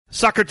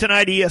Soccer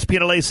Tonight,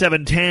 ESPN LA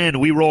 710.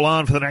 We roll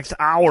on for the next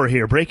hour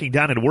here, breaking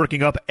down and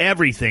working up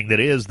everything that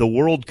is the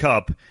World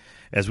Cup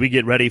as we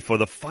get ready for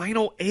the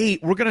final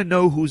 8. We're going to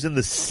know who's in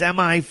the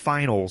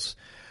semifinals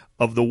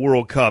of the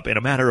World Cup in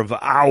a matter of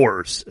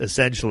hours,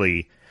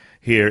 essentially,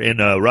 here in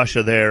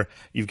Russia there.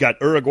 You've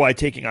got Uruguay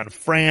taking on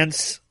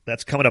France.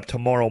 That's coming up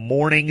tomorrow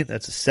morning.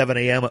 That's a 7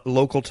 a.m.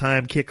 local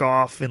time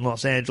kickoff in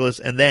Los Angeles.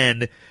 And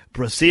then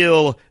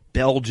Brazil,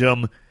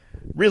 Belgium.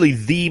 Really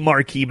the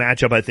marquee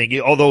matchup, I think.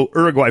 Although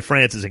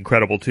Uruguay-France is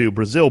incredible, too.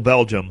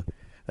 Brazil-Belgium,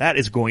 that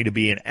is going to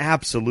be an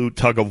absolute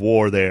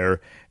tug-of-war there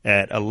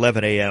at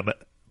 11 a.m.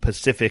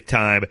 Pacific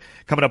time.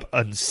 Coming up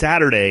on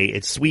Saturday,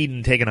 it's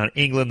Sweden taking on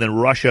England, then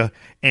Russia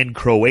and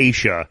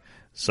Croatia.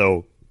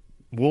 So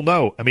we'll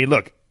know. I mean,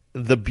 look,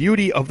 the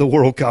beauty of the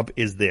World Cup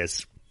is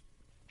this.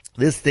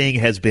 This thing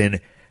has been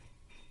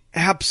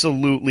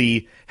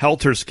absolutely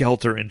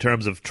helter-skelter in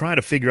terms of trying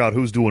to figure out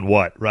who's doing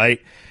what,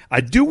 right?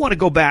 I do want to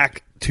go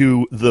back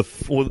to the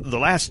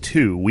last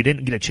two. We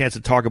didn't get a chance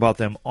to talk about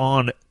them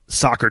on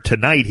Soccer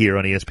Tonight here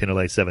on ESPN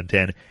LA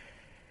 710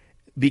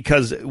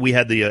 because we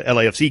had the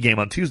LAFC game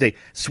on Tuesday.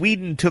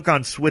 Sweden took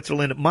on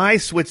Switzerland. My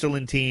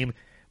Switzerland team,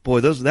 boy,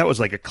 that was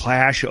like a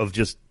clash of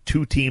just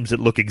two teams that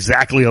look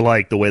exactly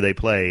alike the way they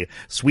play.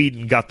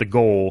 Sweden got the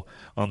goal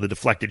on the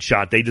deflected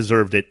shot. They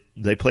deserved it.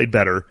 They played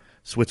better.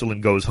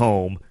 Switzerland goes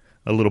home.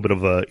 A little bit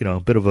of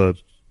a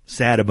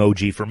sad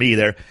emoji for me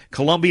there.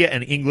 Colombia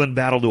and England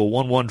battled to a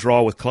 1-1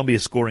 draw with Colombia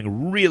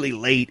scoring really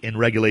late in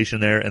regulation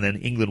there and then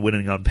England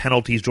winning on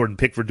penalties. Jordan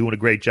Pickford doing a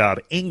great job.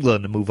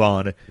 England move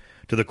on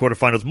to the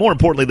quarterfinals. More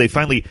importantly, they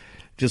finally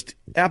just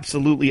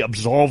absolutely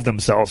absolve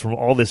themselves from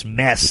all this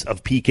mess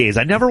of PKs.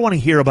 I never want to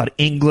hear about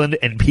England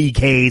and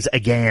PKs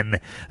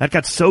again. That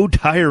got so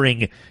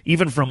tiring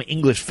even from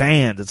English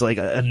fans. It's like,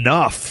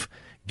 enough.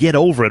 Get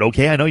over it,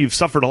 okay? I know you've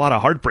suffered a lot of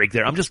heartbreak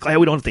there. I'm just glad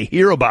we don't have to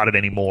hear about it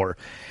anymore.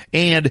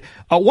 And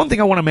one thing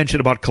I want to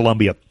mention about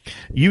Colombia.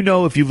 You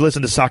know, if you've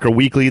listened to Soccer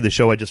Weekly, the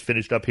show I just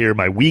finished up here,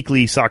 my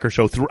weekly soccer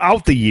show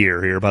throughout the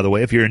year here, by the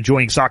way. If you're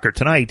enjoying Soccer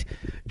Tonight,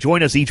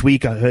 join us each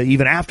week,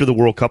 even after the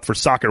World Cup, for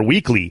Soccer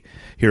Weekly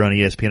here on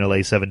ESPN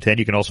LA 710.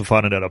 You can also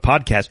find it on a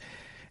podcast.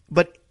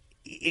 But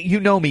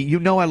you know me. You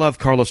know I love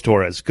Carlos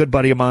Torres. Good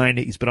buddy of mine.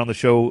 He's been on the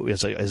show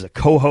as a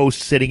co-host,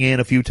 sitting in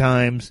a few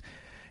times.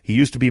 He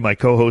used to be my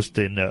co-host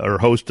or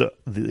host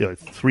the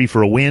 3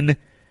 for a Win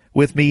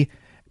with me,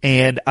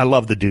 and I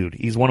love the dude.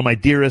 He's one of my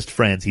dearest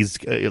friends. He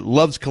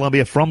loves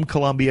Colombia, from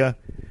Colombia,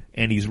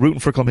 and he's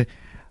rooting for Colombia.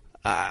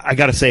 I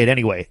got to say it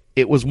anyway.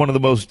 It was one of the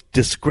most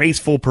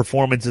disgraceful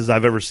performances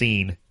I've ever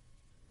seen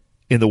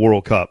in the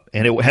World Cup,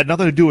 and it had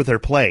nothing to do with their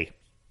play.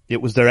 It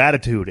was their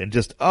attitude, and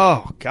just,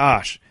 oh,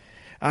 gosh.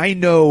 I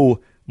know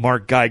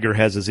Mark Geiger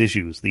has his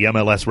issues, the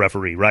MLS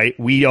referee, right?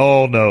 We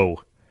all know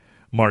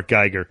Mark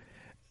Geiger.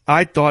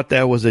 I thought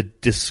that was a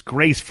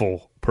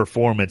disgraceful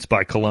performance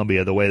by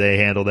Colombia, the way they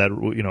handled that,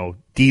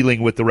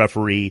 dealing with the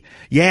referee.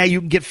 Yeah, you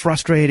can get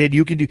frustrated.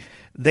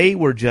 They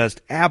were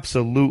just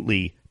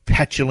absolutely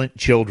petulant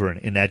children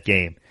in that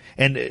game.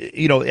 And,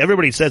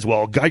 everybody says,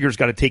 well, Geiger's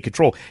got to take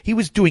control. He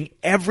was doing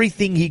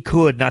everything he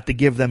could not to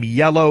give them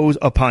yellows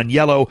upon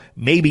yellow,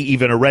 maybe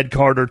even a red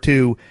card or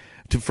two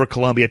for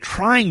Colombia,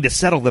 trying to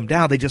settle them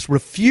down. They just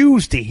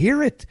refused to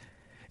hear it.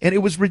 And it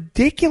was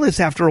ridiculous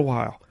after a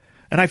while.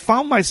 And I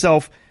found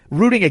myself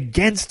rooting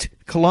against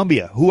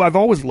Colombia, who I've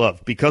always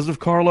loved because of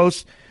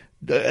Carlos.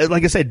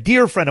 Like I said,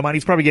 dear friend of mine.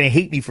 He's probably going to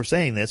hate me for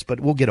saying this,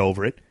 but we'll get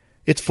over it.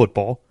 It's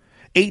football.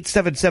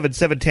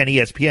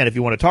 877-710-ESPN if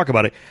you want to talk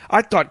about it.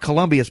 I thought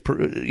Colombia's,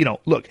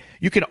 look,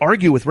 you can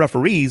argue with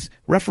referees.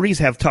 Referees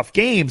have tough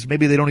games.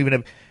 Maybe they don't even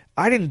have.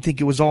 I didn't think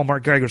it was all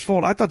Mark Geiger's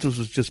fault. I thought this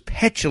was just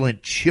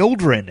petulant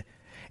children.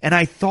 And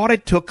I thought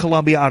it took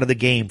Colombia out of the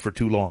game for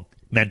too long,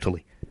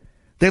 mentally.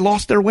 They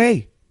lost their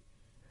way.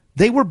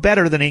 They were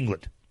better than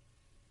England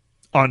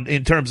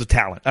in terms of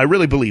talent. I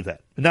really believe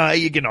that. Now,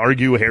 you can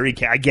argue, Harry,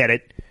 I get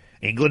it.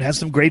 England has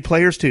some great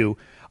players, too.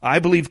 I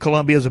believe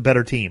Colombia is a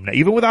better team, now,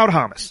 even without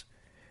James.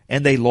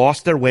 And they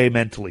lost their way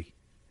mentally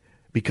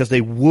because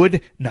they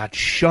would not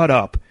shut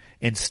up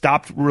and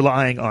stopped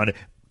relying on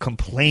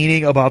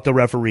complaining about the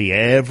referee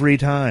every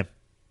time.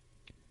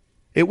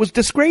 It was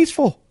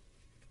disgraceful.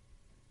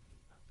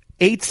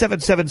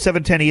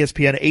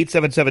 877-710-ESPN,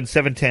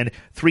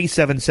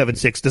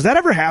 877-710-3776. Does that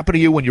ever happen to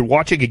you when you're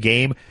watching a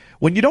game,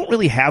 when you don't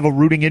really have a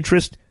rooting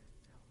interest,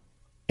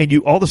 and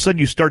all of a sudden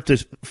you start to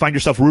find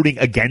yourself rooting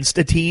against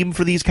a team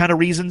for these kind of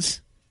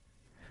reasons?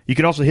 You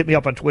can also hit me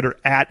up on Twitter,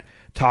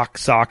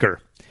 @TalkSoccer.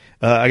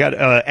 I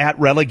got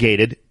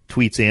 @Relegated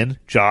tweets in.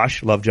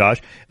 Josh, love Josh.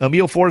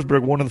 Emil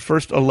Forsberg, one of the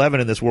first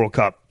 11 in this World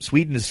Cup.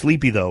 Sweden is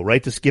sleepy, though,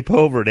 right to skip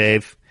over,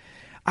 Dave.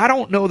 I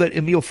don't know that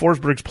Emil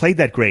Forsberg's played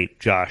that great,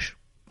 Josh.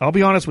 I'll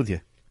be honest with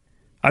you.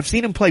 I've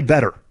seen him play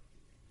better.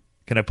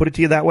 Can I put it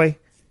to you that way?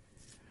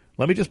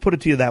 Let me just put it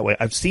to you that way.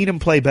 I've seen him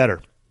play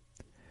better.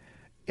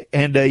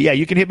 And,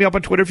 you can hit me up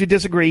on Twitter if you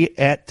disagree,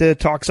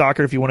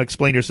 @TalkSoccer if you want to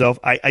explain yourself.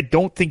 I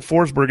don't think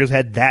Forsberg has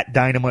had that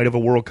dynamite of a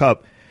World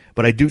Cup,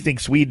 but I do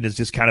think Sweden is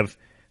just kind of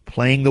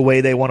playing the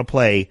way they want to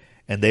play,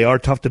 and they are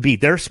tough to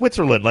beat. They're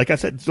Switzerland. Like I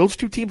said, those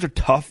two teams are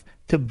tough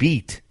to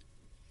beat.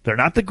 They're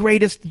not the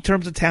greatest in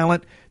terms of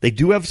talent. They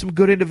do have some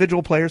good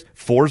individual players.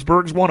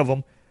 Forsberg's one of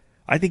them.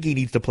 I think he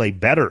needs to play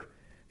better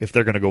if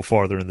they're going to go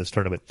farther in this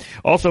tournament.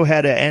 Also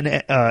had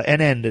an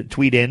NN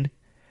tweet in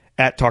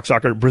at Talk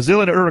Soccer,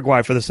 Brazil and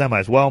Uruguay for the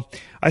semis. Well,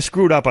 I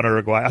screwed up on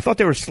Uruguay. I thought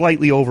they were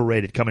slightly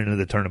overrated coming into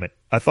the tournament.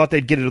 I thought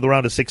they'd get into the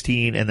round of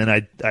 16, and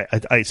then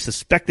I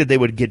suspected they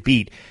would get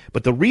beat.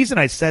 But the reason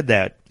I said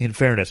that, in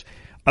fairness,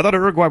 I thought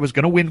Uruguay was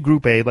going to win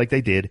Group A like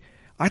they did.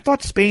 I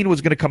thought Spain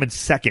was going to come in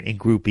second in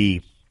Group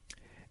B,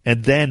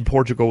 and then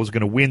Portugal was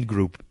going to win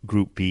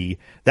Group B.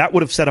 That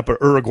would have set up an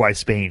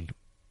Uruguay-Spain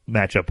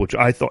matchup, which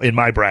I thought in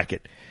my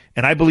bracket.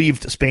 And I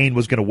believed Spain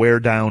was going to wear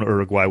down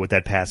Uruguay with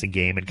that passing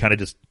game and kind of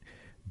just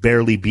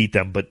barely beat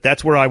them. But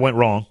that's where I went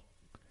wrong.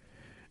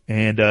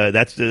 And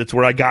that's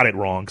where I got it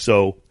wrong.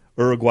 So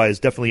Uruguay has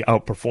definitely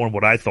outperformed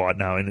what I thought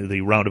now in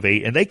the round of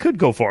 8. And they could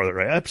go farther.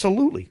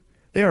 Absolutely.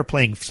 They are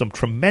playing some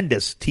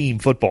tremendous team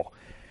football.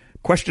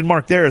 Question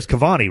mark there is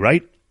Cavani,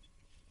 right?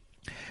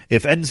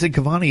 If Edinson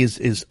Cavani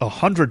is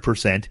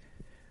 100%,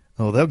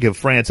 they'll give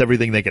France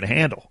everything they can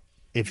handle.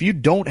 If you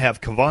don't have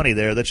Cavani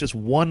there, that's just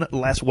one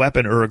less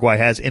weapon Uruguay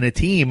has in a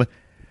team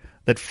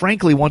that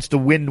frankly wants to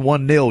win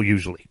 1-0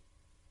 usually.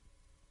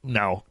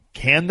 Now,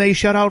 can they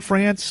shut out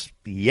France?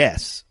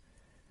 Yes.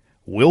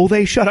 Will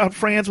they shut out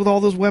France with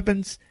all those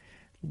weapons?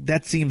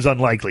 That seems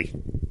unlikely.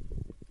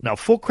 Now,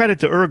 full credit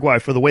to Uruguay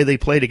for the way they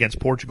played against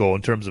Portugal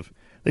in terms of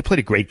they played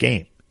a great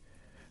game.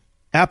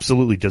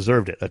 Absolutely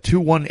deserved it. A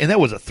 2-1, and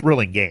that was a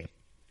thrilling game.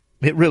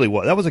 It really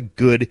was. That was a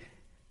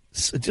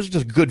just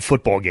a good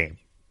football game.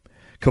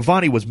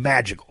 Cavani was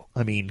magical.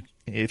 I mean,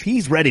 if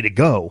he's ready to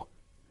go,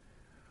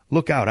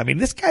 look out. I mean,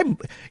 this guy,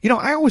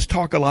 I always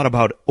talk a lot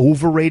about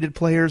overrated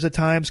players at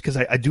times because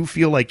I do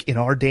feel like in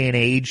our day and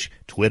age,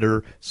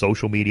 Twitter,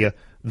 social media,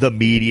 the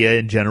media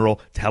in general,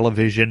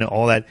 television,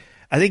 all that,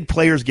 I think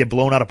players get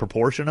blown out of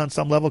proportion on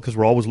some level because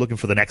we're always looking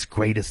for the next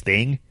greatest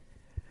thing.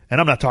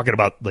 And I'm not talking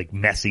about like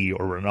Messi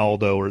or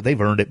Ronaldo, or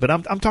they've earned it, but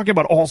I'm talking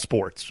about all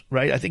sports,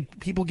 right? I think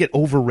people get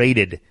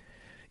overrated,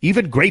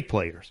 even great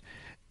players.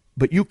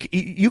 But you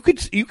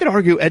could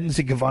argue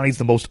Edinson Cavani's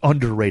the most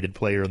underrated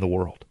player in the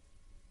world.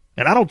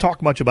 And I don't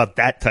talk much about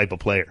that type of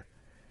player.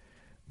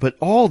 But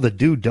all the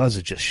dude does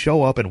is just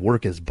show up and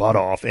work his butt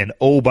off and,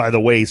 oh, by the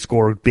way,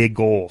 score big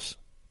goals.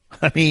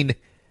 I mean,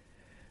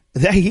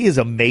 he is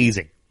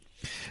amazing.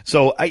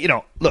 So,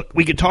 look,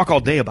 we could talk all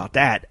day about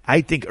that.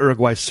 I think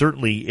Uruguay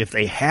certainly, if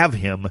they have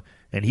him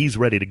and he's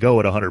ready to go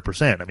at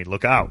 100%, I mean,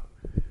 look out.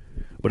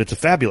 But it's a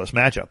fabulous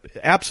matchup.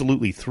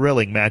 Absolutely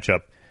thrilling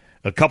matchup.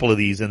 A couple of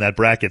these in that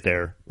bracket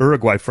there.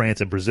 Uruguay, France,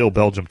 and Brazil,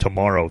 Belgium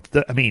tomorrow.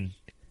 I mean,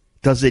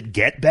 does it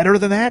get better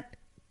than that?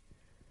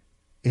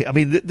 I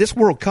mean, this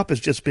World Cup has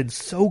just been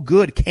so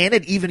good. Can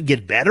it even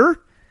get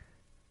better?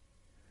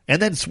 And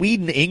then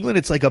Sweden, England,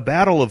 it's like a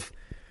battle of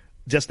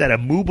just that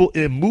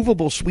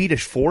immovable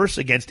Swedish force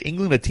against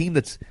England, a team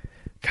that's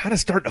kind of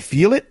starting to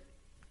feel it.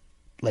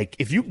 Like,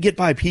 if you can get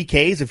by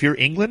PKs, if you're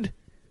England,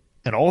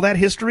 and all that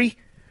history,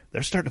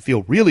 they're starting to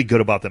feel really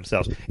good about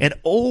themselves. And,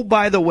 oh,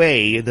 by the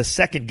way, the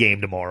second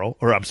game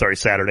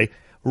Saturday,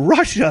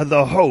 Russia,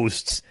 the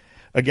hosts,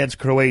 against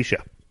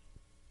Croatia.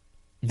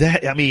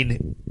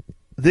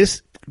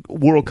 This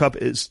World Cup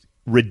is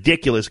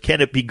ridiculous. Can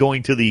it be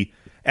going to the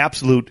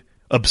absolute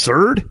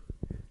absurd?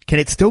 Can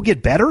it still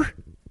get better?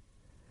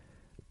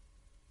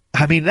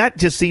 I mean, that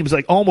just seems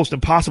like almost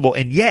impossible.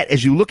 And yet,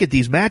 as you look at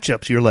these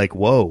matchups, you're like,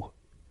 whoa,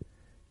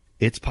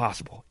 it's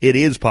possible. It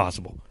is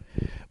possible.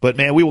 But,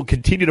 man, we will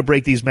continue to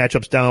break these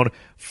matchups down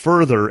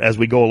further as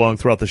we go along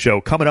throughout the show.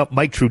 Coming up,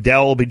 Mike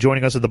Trudell will be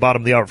joining us at the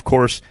bottom of the hour. Of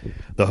course,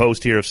 the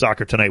host here of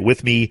Soccer Tonight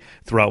with me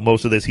throughout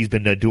most of this. He's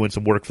been doing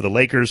some work for the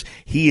Lakers.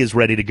 He is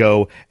ready to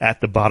go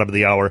at the bottom of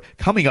the hour.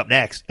 Coming up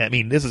next, I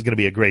mean, this is going to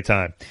be a great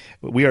time.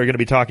 We are going to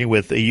be talking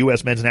with a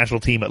U.S. men's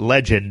national team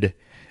legend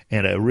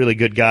and a really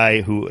good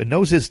guy who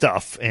knows his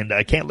stuff, and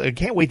I can't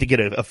wait to get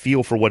a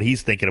feel for what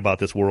he's thinking about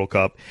this World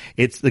Cup.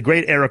 It's the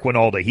great Eric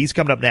Wynalda. He's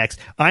coming up next.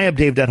 I am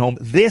Dave Denholm.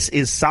 This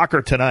is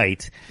Soccer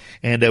Tonight,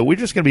 and we're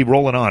just going to be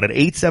rolling on at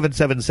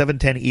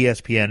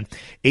 877-710-ESPN,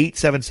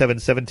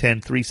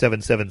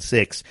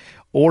 877-710-3776,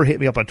 or hit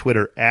me up on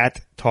Twitter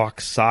at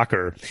Talk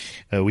Soccer.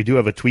 We do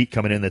have a tweet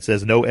coming in that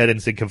says no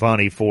Edinson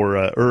Cavani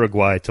for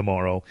Uruguay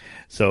tomorrow.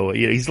 So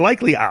he's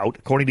likely out,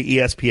 according to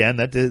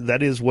ESPN.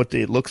 That is what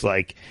it looks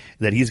like,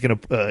 that he's going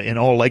to, in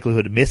all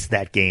likelihood, miss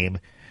that game.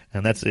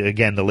 And that's,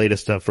 again, the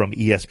latest from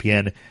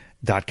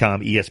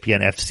ESPN.com,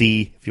 ESPN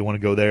FC, if you want to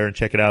go there and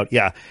check it out.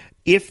 Yeah,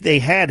 if they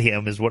had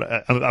him, is what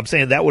I'm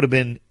saying, that would have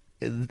been,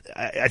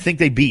 I think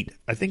they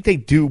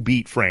do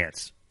beat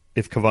France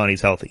if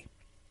Cavani's healthy.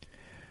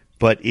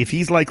 But if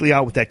he's likely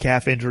out with that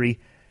calf injury,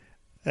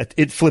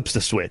 it flips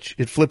the switch.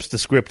 It flips the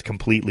script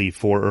completely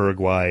for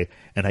Uruguay,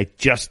 and I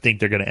just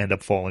think they're going to end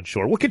up falling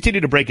short. We'll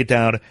continue to break it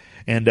down,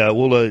 and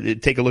we'll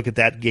take a look at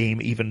that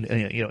game even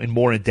in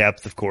more in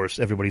depth. Of course,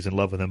 everybody's in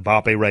love with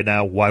Mbappe right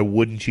now. Why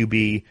wouldn't you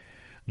be?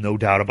 No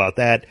doubt about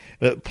that.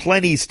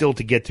 Plenty still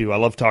to get to. I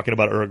love talking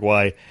about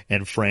Uruguay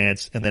and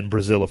France, and then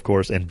Brazil, of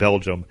course, and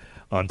Belgium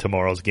on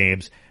tomorrow's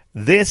games.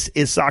 This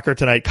is Soccer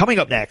Tonight. Coming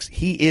up next,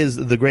 he is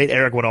the great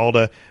Eric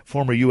Wynalda,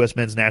 former U.S.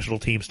 men's national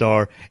team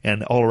star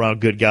and all-around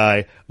good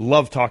guy.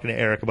 Love talking to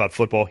Eric about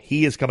football.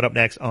 He is coming up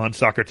next on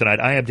Soccer Tonight.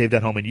 I am Dave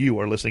Denholm, and you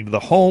are listening to the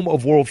home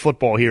of world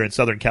football here in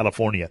Southern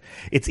California.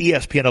 It's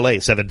ESPN LA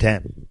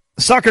 710.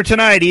 Soccer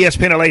Tonight,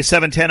 ESPN LA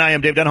 710. I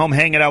am Dave Denholm,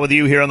 hanging out with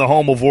you here on the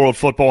home of world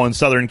football in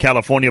Southern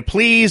California.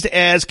 Pleased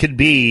as could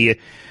be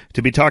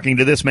to be talking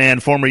to this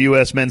man, former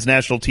U.S. men's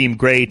national team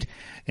great,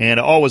 and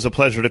always a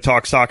pleasure to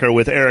talk soccer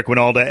with Eric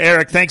Wynalda.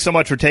 Eric, thanks so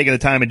much for taking the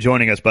time and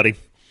joining us, buddy.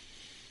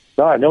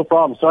 All right, no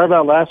problem. Sorry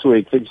about last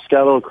week. Things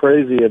got a little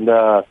crazy and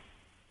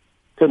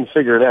couldn't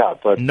figure it out.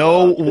 But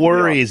no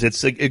worries.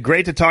 It's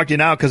great to talk to you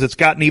now because it's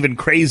gotten even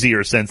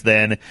crazier since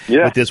then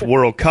with this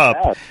World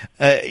Cup.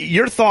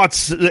 Your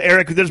thoughts,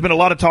 Eric? There's been a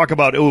lot of talk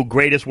about,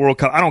 greatest World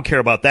Cup. I don't care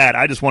about that.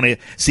 I just want to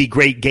see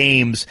great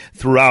games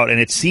throughout,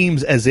 and it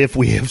seems as if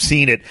we have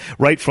seen it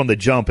right from the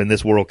jump in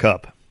this World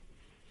Cup.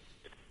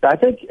 I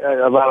think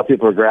a lot of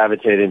people are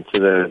gravitating to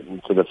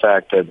the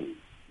fact that,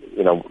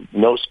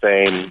 no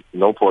Spain,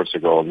 no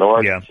Portugal, no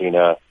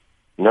Argentina,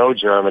 no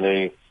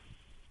Germany,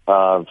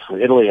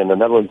 Italy and the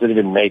Netherlands didn't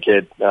even make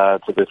it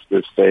to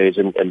this stage,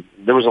 and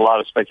there was a lot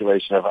of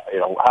speculation of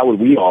how would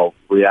we all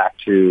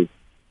react to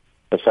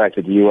the fact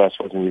that the U.S.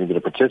 wasn't even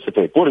going to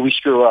participate. Boy, did we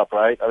screw up,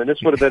 right? I mean,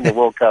 this would have been the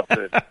World Cup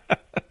to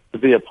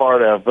be a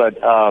part of, but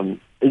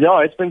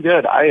it's been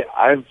good.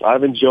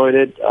 I've enjoyed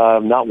it.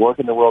 Not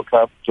working the World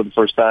Cup for the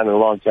first time in a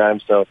long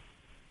time, so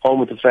home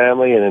with the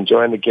family and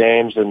enjoying the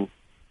games and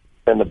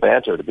the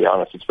banter. To be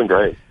honest, it's been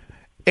great.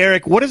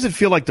 Eric, what does it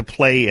feel like to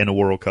play in a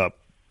World Cup?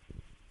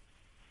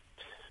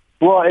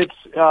 Well, it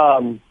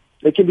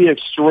can be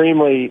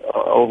extremely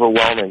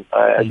overwhelming.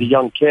 As a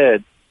young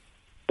kid,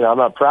 I'm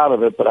not proud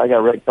of it, but I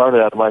got red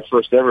carded out of my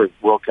first ever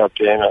World Cup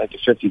game at the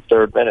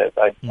 53rd minute.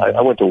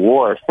 I went to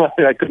war.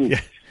 I couldn't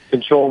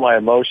control my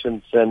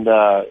emotions, and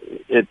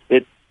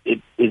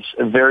it's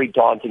a very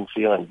daunting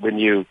feeling when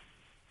you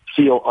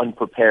feel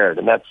unprepared,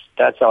 and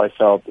that's how I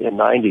felt in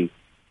 '90.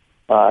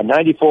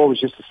 '94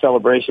 was just a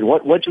celebration.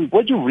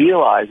 What you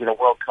realize in a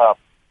World Cup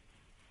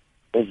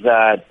is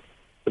that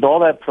with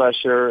all that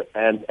pressure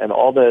and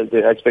all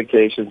the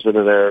expectations,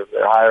 whether they're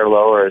high or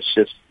low, or it's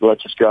just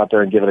let's just go out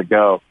there and give it a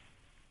go.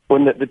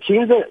 When the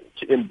teams that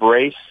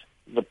embrace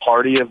the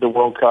party of the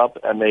World Cup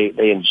and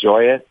they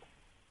enjoy it,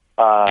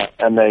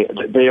 and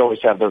they always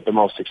have the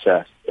most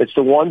success. It's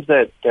the ones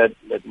that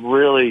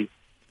really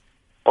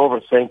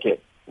overthink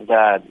it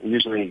that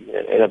usually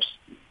end up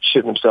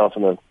shooting themselves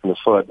in the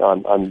foot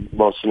on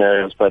most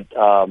scenarios. But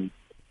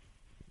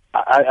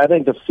I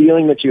think the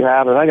feeling that you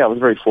have, and I was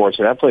very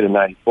fortunate. I played in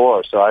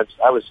 '94, so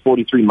I was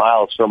 43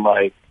 miles from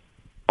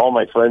all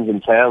my friends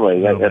and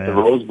family at the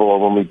Rose Bowl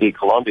when we beat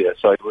Colombia.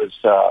 So it was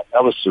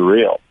that was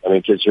surreal. I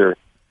mean, because you're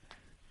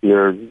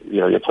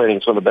playing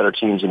against one of the better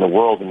teams in the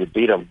world and you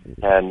beat them,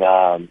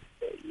 and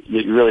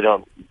you really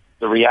don't.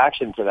 The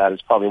reaction to that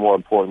is probably more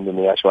important than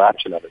the actual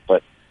action of it.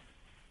 But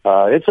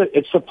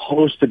it's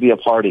supposed to be a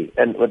party,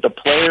 and with the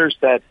players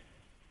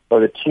or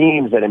the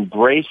teams that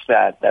embrace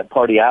that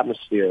party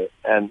atmosphere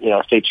and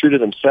stay true to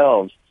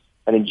themselves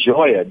and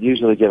enjoy it,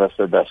 usually give us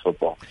their best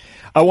football.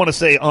 I want to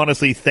say,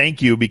 honestly,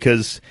 thank you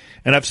because,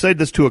 and I've said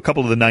this to a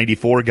couple of the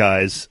 '94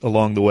 guys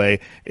along the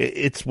way,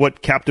 it's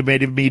what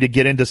captivated me to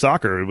get into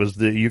soccer. It was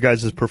you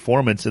guys'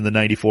 performance in the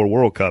 '94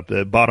 World Cup.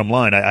 The bottom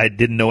line, I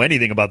didn't know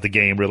anything about the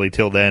game really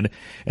till then,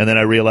 and then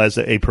I realized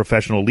that a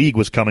professional league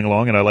was coming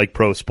along, and I like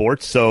pro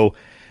sports, so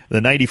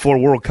the '94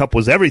 World Cup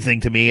was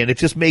everything to me, and it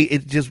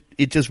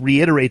just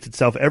reiterates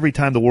itself every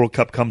time the World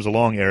Cup comes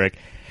along, Eric.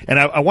 And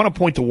I want to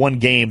point to one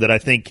game that I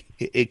think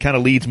it kind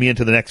of leads me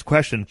into the next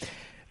question.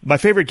 My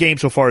favorite game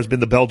so far has been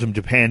the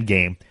Belgium-Japan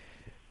game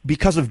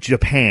because of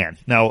Japan.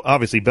 Now,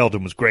 obviously,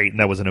 Belgium was great, and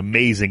that was an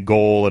amazing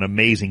goal, an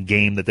amazing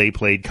game that they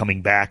played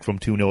coming back from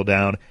 2-0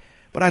 down.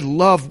 But I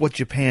love what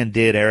Japan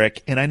did,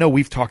 Eric, and I know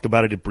we've talked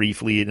about it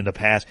briefly in the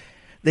past.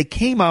 They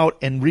came out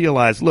and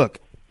realized, look,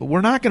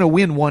 we're not going to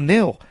win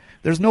 1-0.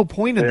 There's no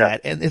point in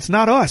that, and it's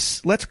not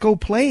us. Let's go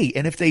play.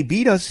 And if they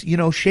beat us,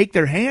 shake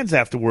their hands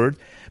afterward,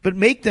 but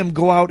make them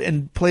go out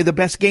and play the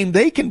best game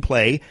they can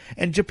play.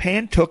 And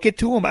Japan took it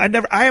to them.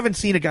 I haven't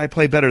seen a guy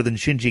play better than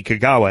Shinji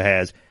Kagawa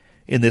has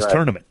in this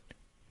tournament.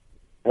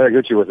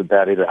 Haraguchi wasn't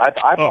bad either.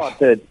 I thought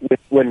that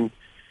when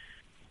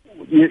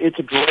it's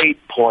a great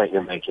point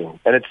you're making,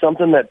 and it's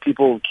something that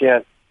people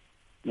can't,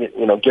 get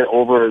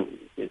over.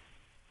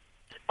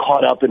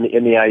 Caught up in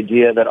the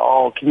idea that,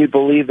 can you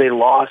believe they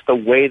lost the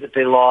way that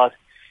they lost?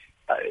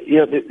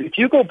 If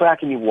you go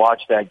back and you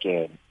watch that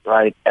game,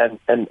 right, and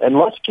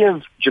let's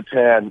give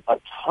Japan a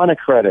ton of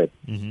credit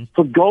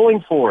for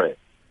going for it.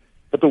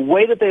 But the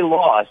way that they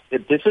lost,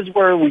 this is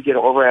where we get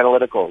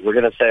over-analytical. We're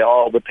going to say,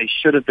 but they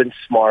should have been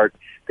smart.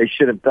 They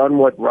should have done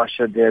what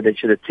Russia did. They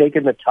should have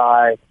taken the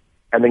tie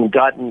and then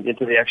gotten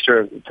into the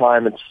extra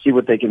time and see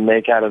what they can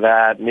make out of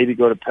that, maybe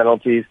go to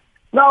penalties.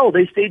 No,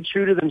 they stayed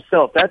true to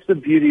themselves. That's the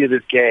beauty of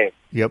this game.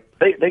 Yep.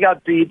 They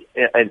got beat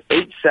in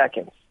 8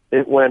 seconds.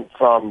 It went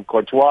from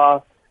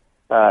Courtois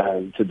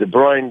to De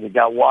Bruyne. It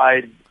got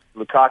wide.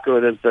 Lukaku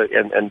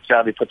and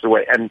sadly puts it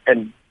away.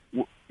 And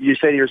you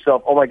say to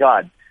yourself, "Oh my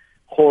God,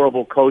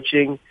 horrible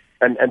coaching."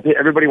 And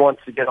everybody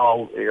wants to get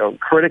all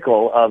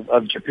critical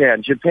of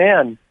Japan.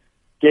 Japan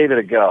gave it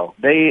a go.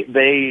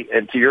 They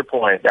and to your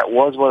point, that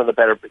was one of the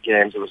better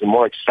games. It was a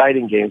more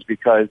exciting games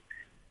because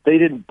they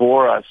didn't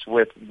bore us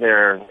with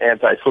their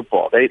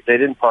anti-football. They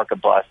didn't park a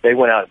bus. They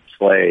went out and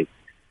played.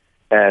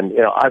 And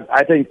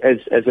I think as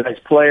an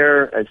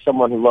ex-player, as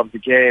someone who loves the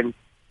game,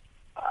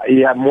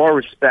 you have more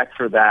respect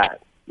for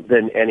that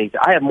than anything.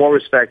 I have more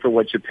respect for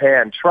what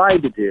Japan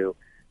tried to do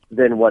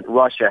than what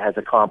Russia has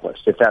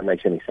accomplished, if that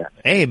makes any sense.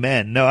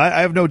 Amen. No,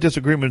 I have no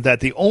disagreement with that.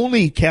 The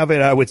only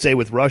caveat I would say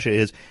with Russia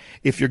is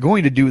if you're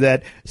going to do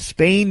that,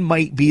 Spain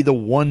might be the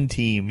one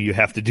team you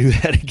have to do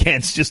that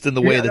against, just in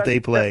the way that they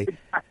play.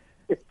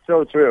 It's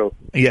so true.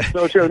 Yeah.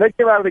 So true. They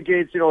came out of the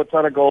gates, a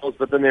ton of goals,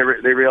 but then they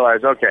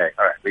realized, okay,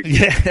 all right, we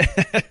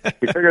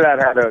figured out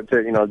how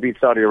to beat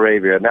Saudi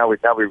Arabia. Now we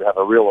have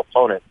a real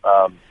opponent,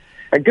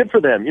 and good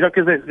for them.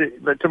 Because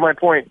to my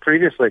point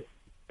previously,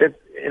 if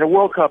in a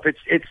World Cup,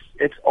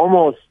 it's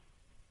almost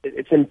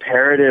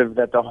imperative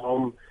that the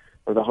home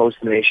or the host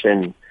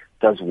nation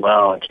does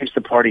well. It keeps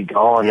the party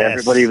going. Yes.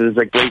 Everybody, there's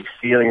a great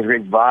feeling, a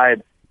great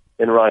vibe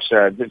in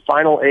Russia. The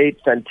final 8,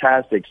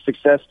 fantastic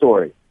success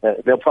story.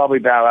 They'll probably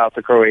bow out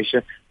to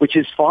Croatia, which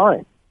is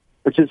fine.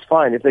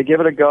 If they give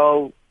it a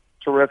go,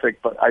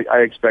 terrific. But I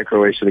expect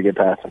Croatia to get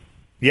past them.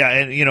 Yeah,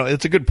 and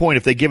it's a good point.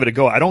 If they give it a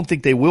go, I don't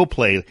think they will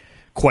play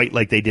quite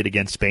like they did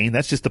against Spain.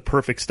 That's just the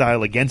perfect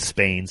style against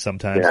Spain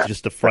sometimes,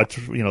 just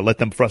to let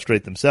them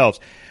frustrate themselves.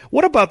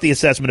 What about the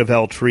assessment of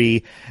El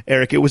Tri,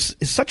 Eric? It was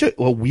such a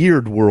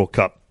weird World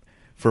Cup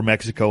for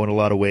Mexico in a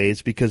lot of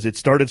ways because it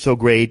started so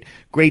great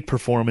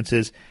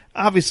performances.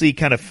 Obviously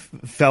kind of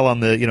fell on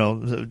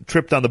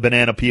tripped on the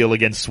banana peel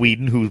against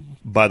Sweden, who,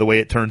 by the way,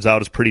 it turns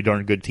out is a pretty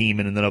darn good team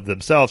in and of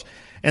themselves.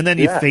 And then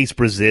you face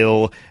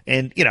Brazil,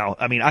 and,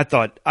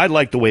 I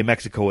liked the way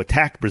Mexico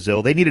attacked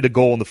Brazil. They needed a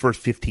goal in the first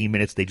 15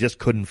 minutes. They just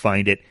couldn't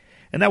find it.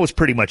 And that was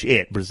pretty much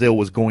it. Brazil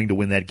was going to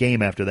win that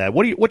game after that.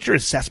 What's your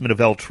assessment of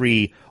El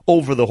Tri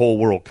over the whole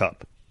World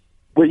Cup?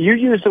 Well, you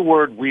used the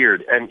word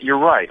weird, and you're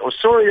right.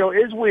 Osorio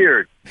is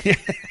weird.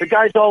 The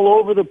guy's all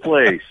over the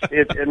place.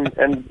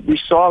 And we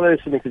saw this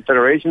in the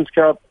Confederations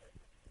Cup.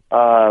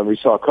 We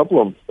saw a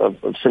couple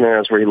of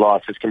scenarios where he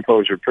lost his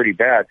composure pretty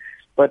bad.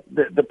 But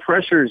the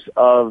pressures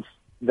of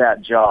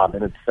that job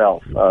in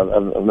itself,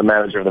 of the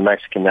manager of the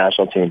Mexican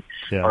national team,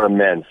 are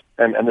immense.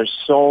 And there's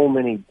so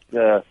many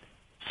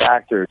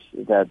factors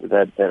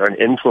that are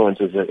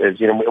influences.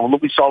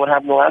 We saw what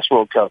happened in the last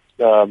World Cup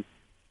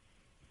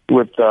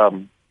with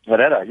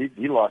Herrera.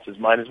 He lost his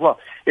mind as well.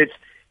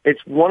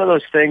 It's one of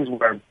those things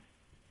where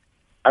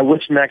I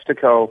wish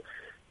Mexico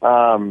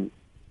would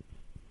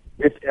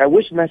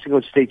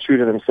stay true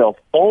to themselves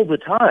all the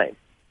time.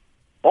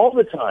 All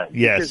the time.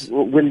 Yes.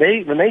 Because when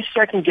they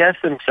second guess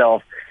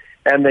themselves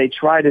and they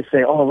try to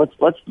say, "Oh,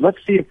 let's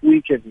see if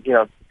we can,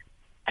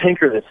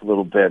 tinker this a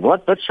little bit.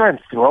 Let's try and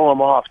throw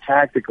them off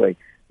tactically."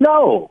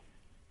 No.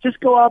 Just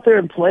go out there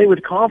and play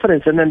with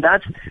confidence, and then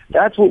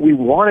that's what we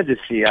wanted to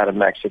see out of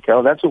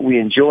Mexico. That's what we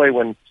enjoy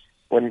when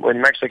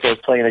Mexico is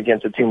playing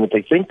against a team that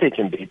they think they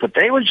can beat. But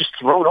they were just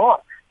thrown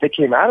off. They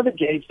came out of the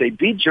gates, they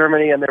beat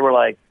Germany, and they were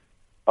like,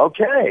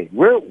 "Okay,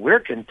 we're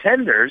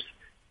contenders."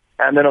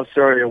 And then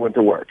Osorio went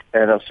to work,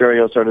 and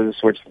Osorio started to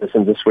switch this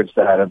and to switch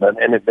that, and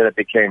then it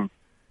became,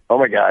 "Oh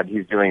my God,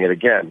 he's doing it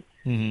again."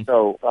 Mm-hmm.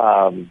 So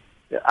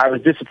I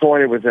was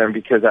disappointed with them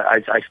because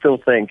I still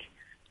think.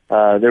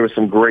 There were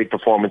some great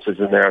performances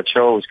in there.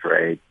 Ochoa was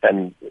great,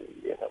 and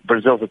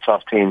Brazil's a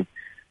tough team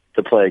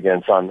to play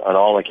against on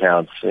all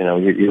accounts.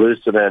 You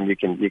lose to them, you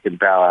can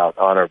bow out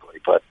honorably,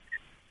 but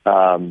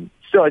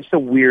still, it's a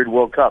weird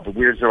World Cup.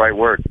 Weird's the right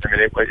word. I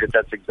mean,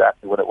 that's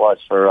exactly what it was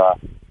for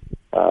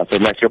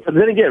Mexico. But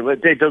then again,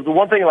 Dave, the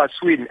one thing about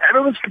Sweden,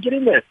 everyone's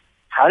forgetting this.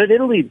 How did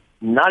Italy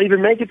not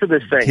even make it to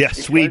this thing? Yeah,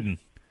 Sweden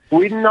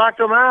knocked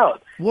them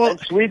out. Well, and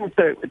Sweden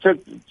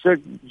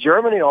took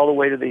Germany all the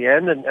way to the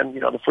end, and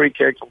the free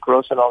kick from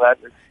Kroos and all that.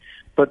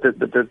 But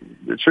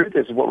the truth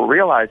is, what we're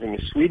realizing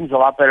is Sweden's a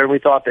lot better than we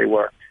thought they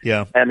were.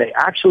 Yeah, and they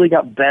actually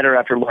got better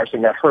after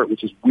Larsson got hurt,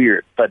 which is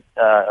weird. But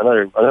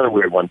another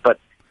weird one. But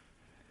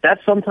that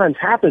sometimes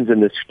happens in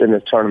this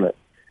tournament.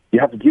 You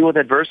have to deal with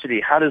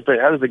adversity. How does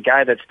the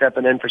guy that's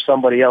stepping in for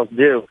somebody else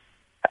do?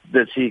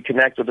 Does he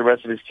connect with the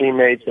rest of his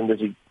teammates, and does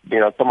he,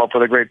 come up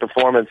with a great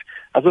performance?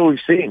 That's what we've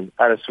seen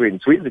out of Sweden.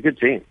 Sweden's a good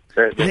team.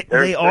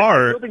 They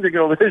are. I don't think they're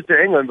going to lose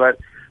to England, but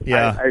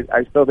yeah.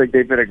 I still think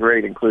they've been a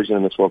great inclusion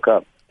in this World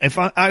Cup. If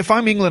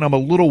I'm England, I'm a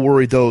little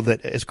worried, though,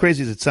 that as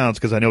crazy as it sounds,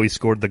 because I know he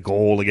scored the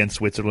goal against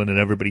Switzerland and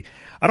everybody,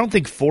 I don't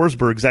think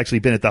Forsberg's actually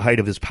been at the height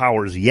of his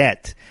powers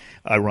yet,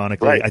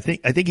 ironically. Right. I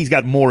think he's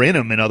got more in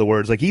him, in other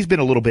words. Like, he's been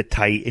a little bit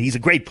tight. He's a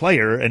great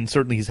player, and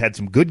certainly he's had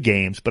some good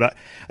games. But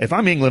if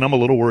I'm England, I'm a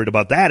little worried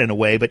about that in a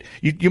way. But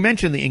you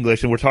mentioned the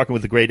English, and we're talking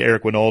with the great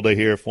Eric Wynalda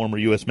here, former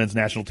U.S. men's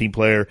national team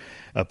player,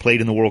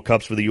 played in the World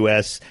Cups for the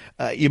U.S.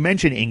 You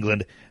mentioned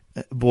England.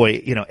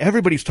 Boy,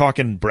 everybody's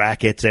talking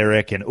brackets,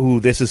 Eric,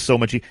 and this is so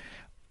much.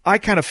 I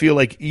kind of feel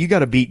like you got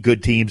to beat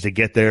good teams to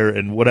get there,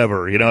 and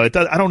whatever. I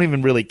don't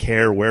even really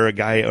care where a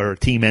guy or a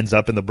team ends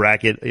up in the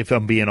bracket, if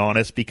I'm being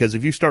honest, because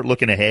if you start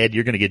looking ahead,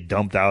 you're going to get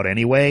dumped out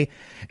anyway.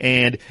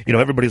 And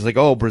everybody's like,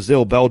 "Oh,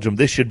 Brazil, Belgium,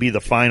 this should be the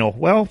final."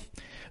 Well,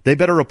 they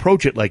better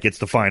approach it like it's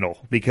the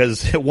final,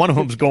 because one of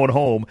them's going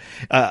home.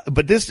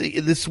 But this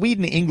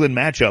Sweden-England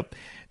matchup,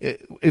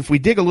 if we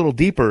dig a little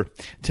deeper,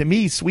 to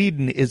me,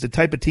 Sweden is the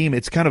type of team,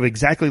 it's kind of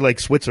exactly like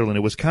Switzerland.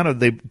 It was kind of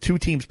the two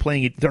teams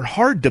playing. They're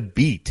hard to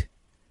beat,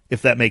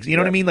 if that makes,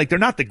 what I mean? Like, they're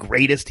not the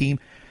greatest team.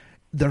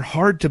 They're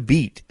hard to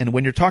beat. And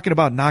when you're talking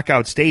about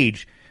knockout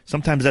stage,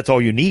 sometimes that's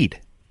all you need.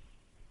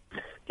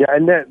 Yeah,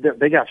 and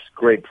they got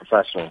great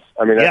professionals.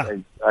 I mean, yeah.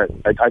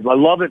 I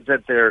love it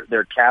that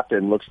their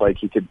captain looks like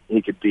he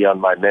could be on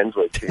my men's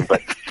league team.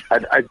 But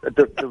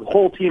the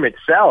whole team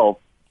itself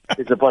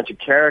is a bunch of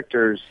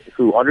characters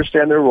who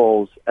understand their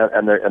roles,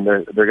 and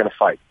they're going to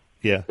fight.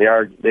 Yeah, they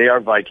are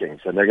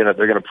Vikings, and they're going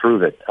to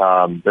prove it.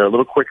 They're a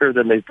little quicker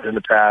than they've been in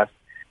the past.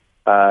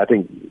 I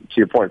think, to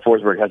your point,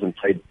 Forsberg hasn't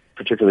played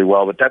particularly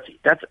well, but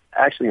that's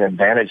actually an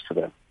advantage to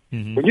them.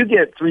 Mm-hmm. When you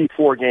get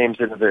 3-4 games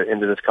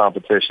into this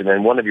competition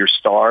and one of your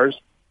stars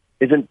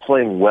isn't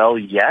playing well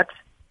yet,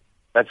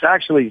 that's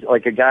actually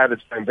like a guy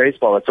that's playing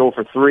baseball that's 0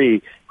 for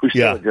 3 who's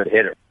still a good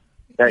hitter.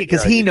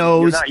 Because he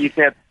knows he's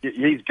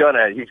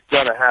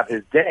gonna have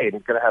his day and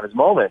he's gonna have his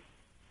moment.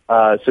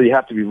 So you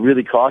have to be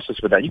really cautious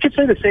with that. You could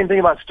say the same thing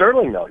about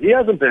Sterling, though. He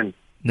hasn't been.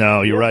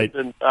 No, you're right.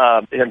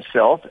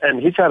 Himself,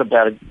 and he's had a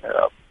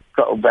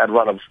bad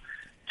run of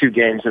 2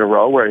 games in a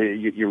row where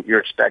you're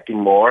expecting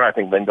more. I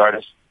think Lingard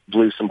has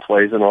blew some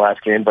plays in the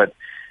last game, but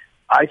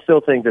I still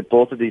think that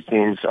both of these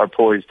teams are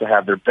poised to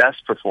have their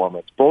best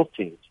performance, both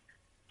teams.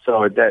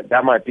 So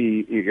that might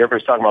be,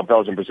 everybody's talking about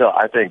Belgium, Brazil.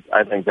 I think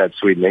that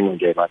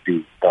Sweden-England game might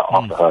be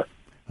off the hook.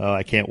 Oh,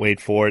 I can't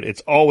wait for it.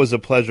 It's always a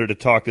pleasure to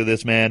talk to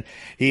this man.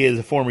 He is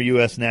a former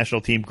U.S.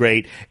 national team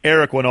great,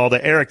 Eric Wynalda.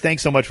 Eric,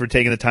 thanks so much for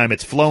taking the time.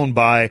 It's flown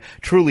by.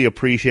 Truly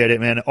appreciate it,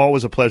 man.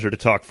 Always a pleasure to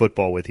talk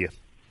football with you.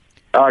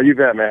 Oh, you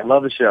bet, man.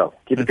 Love the show.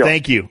 Keep it going.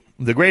 Thank you.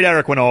 The great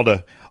Eric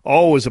Wynalda.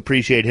 Always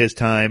appreciate his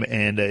time,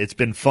 and it's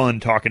been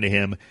fun talking to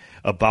him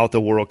about the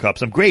World Cup.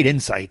 Some great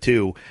insight,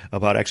 too,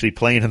 about actually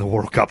playing in the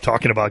World Cup,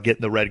 talking about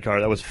getting the red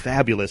card. That was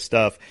fabulous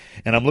stuff.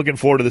 And I'm looking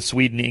forward to the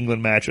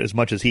Sweden-England match as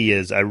much as he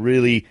is. I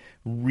really,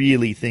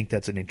 really think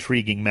that's an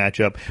intriguing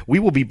matchup. We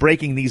will be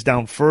breaking these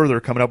down further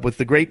coming up with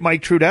the great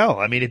Mike Trudell.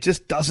 I mean, it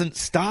just doesn't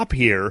stop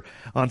here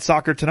on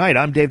Soccer Tonight.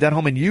 I'm Dave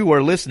Denholm, and you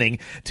are listening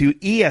to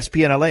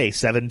ESPN LA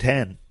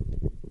 710.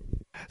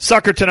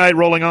 Soccer Tonight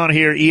rolling on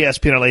here,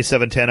 ESPN LA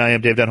 710. I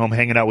am Dave Denholm,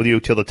 hanging out with you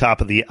till the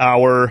top of the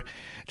hour.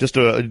 Just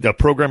a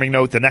programming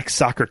note, the next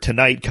Soccer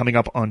Tonight coming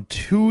up on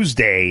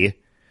Tuesday.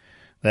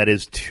 That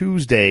is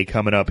Tuesday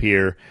coming up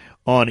here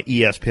on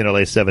ESPN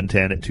LA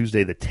 710,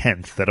 Tuesday the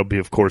 10th. That'll be,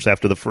 of course,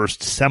 after the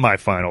first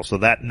semifinal. So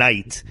that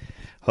night,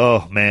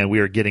 oh, man, we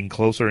are getting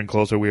closer and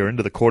closer. We are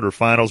into the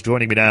quarterfinals.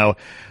 Joining me now,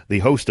 the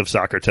host of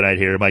Soccer Tonight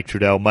here, Mike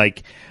Trudell.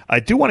 Mike, I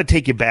do want to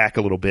take you back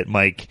a little bit,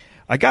 Mike.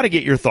 I got to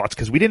get your thoughts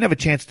because we didn't have a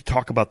chance to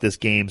talk about this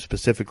game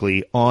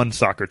specifically on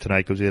Soccer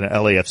Tonight because we had an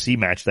LAFC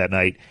match that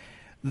night.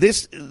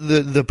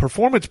 The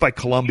performance by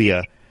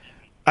Colombia,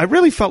 I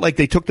really felt like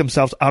they took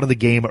themselves out of the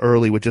game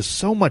early with just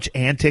so much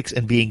antics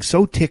and being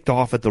so ticked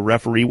off at the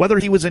referee, whether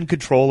he was in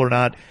control or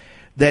not,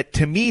 that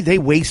to me they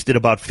wasted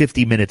about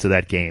 50 minutes of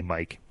that game,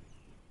 Mike.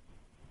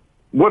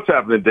 What's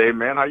happening, Dave,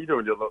 man? How you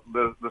doing?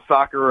 The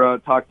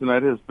soccer talk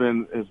tonight has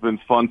been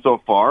fun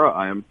so far.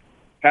 I am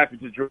happy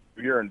to join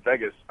you here in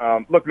Vegas.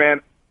 Look,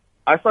 man,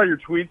 I saw your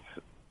tweets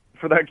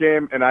for that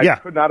game, and I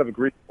could not have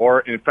agreed more.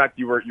 In fact,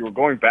 you were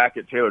going back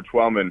at Taylor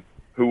Twellman,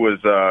 who was,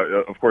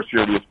 of course,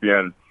 here at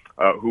ESPN,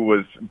 who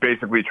was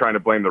basically trying to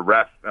blame the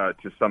ref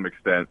to some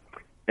extent.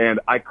 And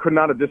I could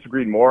not have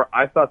disagreed more.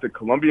 I thought the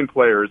Colombian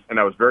players, and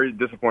I was very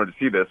disappointed to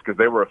see this because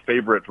they were a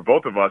favorite for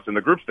both of us in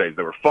the group stage.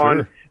 They were fun.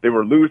 Sure. They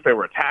were loose. They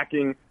were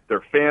attacking.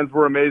 Their fans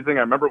were amazing.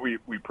 I remember we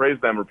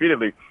praised them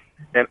repeatedly.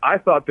 And I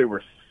thought they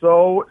were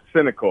so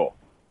cynical.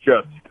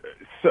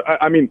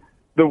 I mean,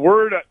 the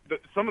word,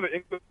 some of the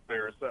English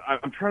players,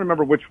 I'm trying to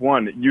remember which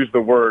one used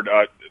the word,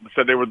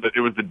 said it was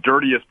the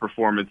dirtiest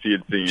performance he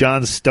had seen.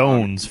 John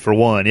Stones, for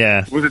one,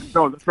 yeah. Was it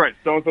Stones? That's right.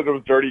 Stones said it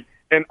was dirty.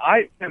 And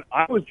I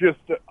was just,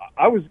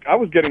 I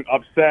was getting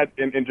upset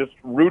and just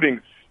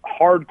rooting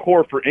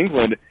hardcore for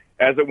England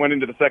as it went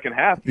into the second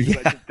half because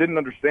I just didn't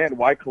understand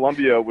why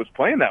Colombia was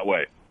playing that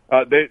way.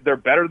 They're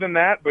better than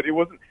that, but it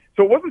wasn't.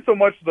 So it wasn't so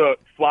much the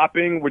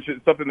flopping, which is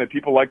something that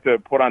people like to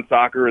put on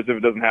soccer as if it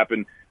doesn't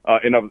happen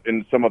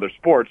in some other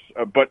sports,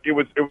 but it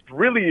was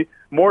really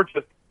more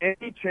just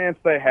any chance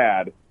they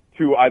had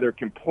to either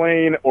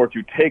complain or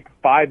to take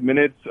 5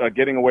 minutes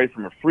getting away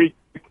from a free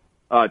kick,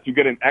 to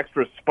get an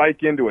extra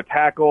spike into a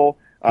tackle,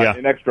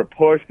 an extra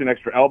push, an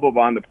extra elbow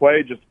on the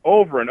play, just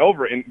over and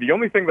over. And the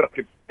only thing that I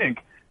could think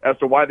as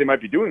to why they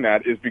might be doing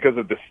that is because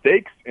of the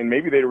stakes, and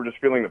maybe they were just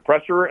feeling the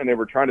pressure and they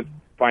were trying to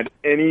find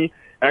any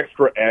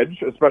extra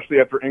edge, especially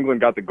after England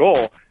got the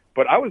goal.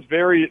 But I was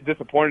very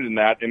disappointed in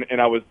that,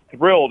 and I was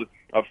thrilled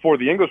for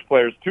the English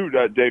players too,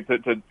 Dave,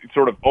 to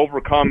sort of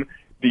overcome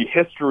the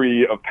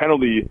history of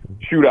penalty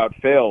shootout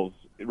fails,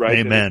 right?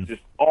 Amen.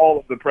 Just all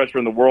of the pressure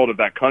in the world of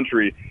that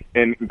country,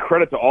 and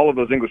credit to all of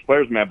those English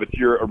players, man. But to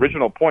your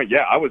original point,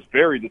 I was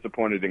very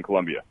disappointed in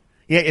Colombia.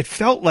 Yeah, it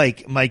felt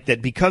like, Mike,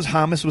 that because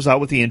James was out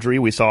with the injury,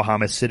 we saw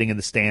James sitting in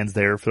the stands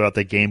there throughout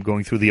the game,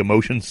 going through the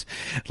emotions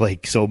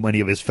like so many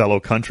of his fellow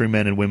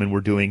countrymen and women were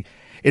doing.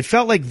 It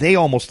felt like they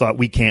almost thought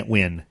we can't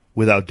win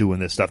without doing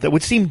this stuff. That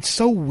would seem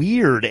so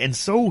weird and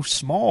so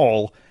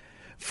small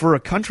for a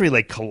country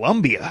like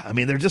Colombia. I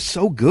mean, they're just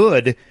so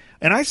good.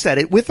 And I said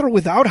it, with or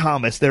without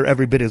James, they're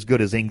every bit as good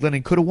as England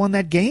and could have won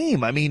that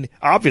game. I mean,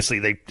 obviously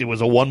it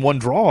was a 1-1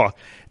 draw.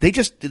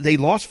 They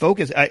lost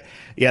focus.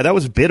 That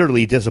was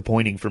bitterly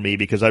disappointing for me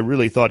because I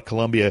really thought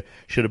Colombia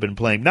should have been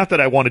playing. Not that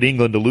I wanted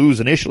England to lose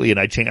initially, and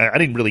I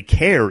didn't really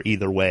care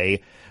either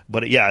way.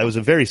 But it was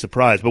a very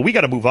surprise. But we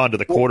got to move on to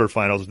the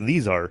quarterfinals, and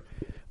these are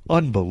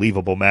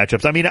unbelievable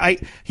matchups. I mean,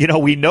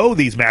 we know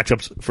these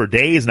matchups for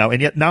days now,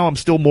 and yet now I'm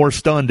still more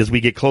stunned as we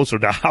get closer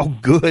to how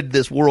good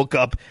this World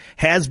Cup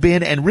has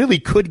been and really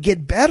could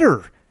get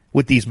better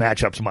with these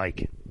matchups,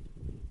 Mike.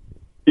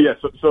 Yeah,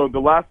 so the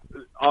last,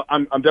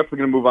 I'm definitely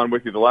going to move on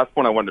with you. The last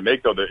point I wanted to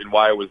make, though, and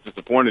why I was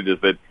disappointed is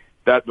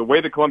that the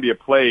way that Colombia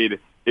played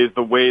is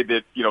the way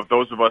that,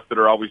 those of us that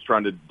are always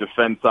trying to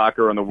defend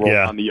soccer on the world,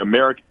 on the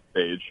American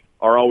stage,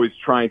 are always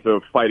trying to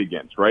fight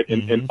against, right?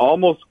 And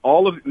almost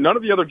none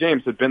of the other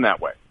games have been that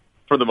way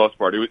for the most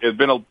part. It's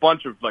been a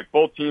bunch of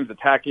both teams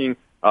attacking,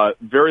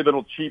 very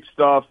little cheap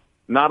stuff,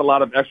 not a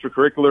lot of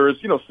extracurriculars,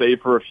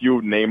 save for a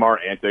few Neymar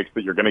antics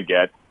that you're going to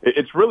get.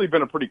 It's really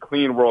been a pretty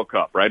clean World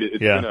Cup, right? It's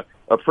been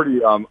a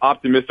pretty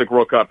optimistic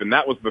World Cup, and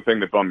that was the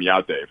thing that bummed me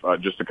out, Dave,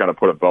 just to kind of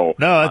put a bow.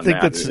 No, I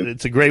think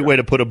it's a great way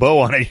to put a bow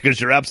on it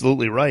because you're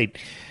absolutely right.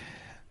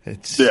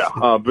 But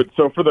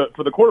so for the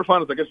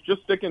quarterfinals, I guess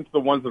just sticking to the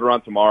ones that are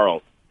on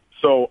tomorrow.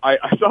 So I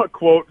saw a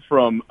quote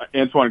from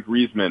Antoine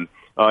Griezmann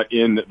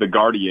in The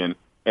Guardian,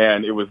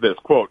 and it was this,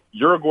 quote,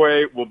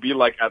 "Uruguay will be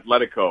like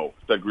Atletico,"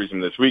 said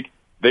Griezmann this week.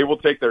 "They will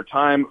take their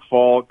time,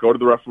 fall, go to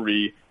the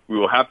referee. We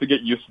will have to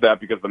get used to that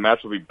because the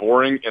match will be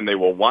boring, and they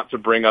will want to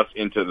bring us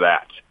into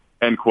that,"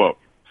 end quote.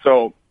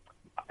 So,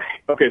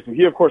 okay, so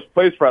he, of course,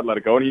 plays for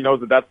Atletico, and he knows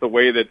that that's the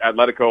way that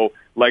Atletico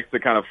likes to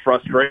kind of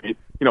frustrate,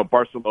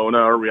 Barcelona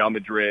or Real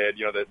Madrid,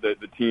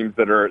 the teams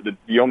that are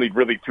the only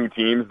really two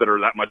teams that are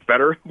that much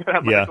better than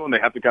Atletico, and they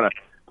have to kind of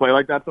play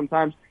like that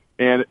sometimes.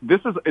 And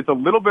it's a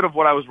little bit of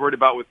what I was worried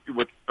about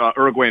with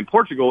Uruguay and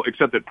Portugal,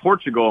 except that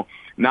Portugal,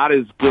 not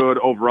as good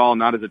overall,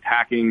 not as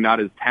attacking, not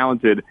as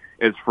talented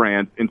as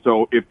France. And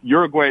so if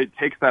Uruguay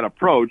takes that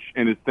approach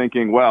and is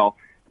thinking, well,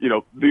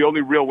 the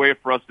only real way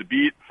for us to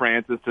beat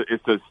France is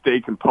to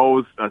stay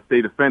composed,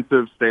 stay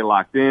defensive, stay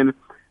locked in,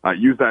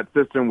 use that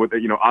system with,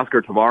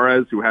 Oscar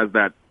Tavares, who has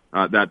that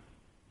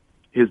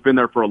has been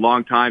there for a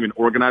long time and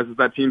organizes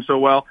that team so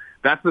well.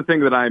 That's the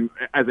thing that I'm,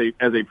 as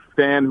a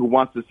fan who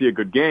wants to see a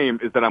good game,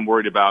 is that I'm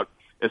worried about,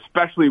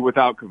 especially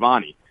without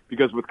Cavani.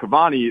 Because with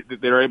Cavani,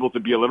 they're able to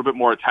be a little bit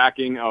more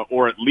attacking,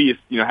 or at least,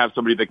 have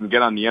somebody that can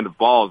get on the end of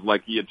balls.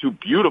 Like he had two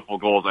beautiful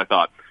goals, I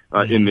thought,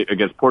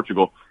 against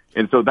Portugal.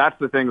 And so that's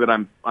the thing that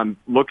I'm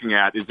looking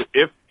at, is that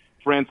if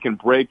France can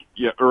break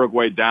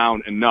Uruguay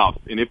down enough,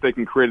 and if they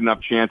can create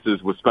enough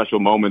chances with special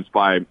moments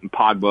by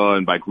Pogba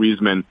and by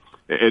Griezmann,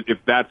 if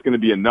that's going to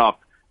be enough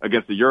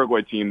against the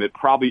Uruguay team that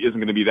probably isn't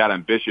going to be that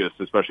ambitious,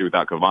 especially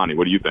without Cavani.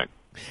 What do you think?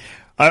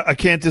 I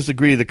can't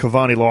disagree. The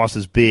Cavani loss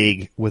is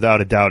big, without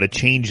a doubt. It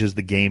changes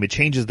the game. It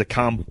changes the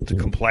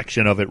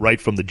complexion of it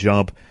right from the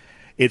jump.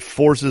 It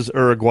forces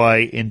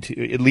Uruguay into,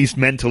 at least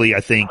mentally,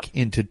 I think,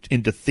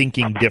 into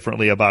thinking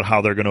differently about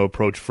how they're going to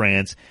approach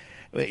France.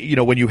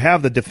 When you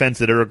have the defense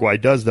that Uruguay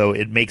does, though,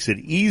 it makes it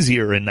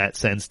easier in that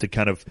sense to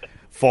kind of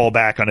fall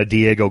back on a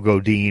Diego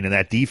Godin and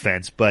that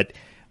defense. But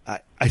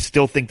I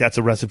still think that's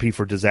a recipe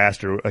for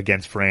disaster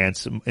against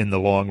France in the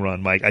long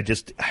run, Mike.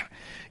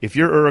 If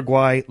you're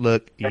Uruguay,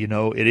 look,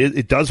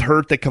 it does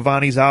hurt that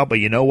Cavani's out, but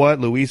you know what?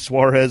 Luis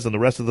Suarez and the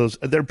rest of those,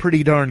 they're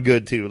pretty darn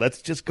good too.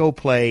 Let's just go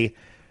play.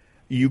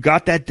 You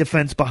got that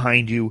defense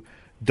behind you.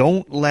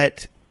 Don't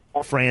let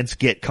France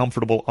get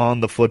comfortable on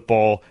the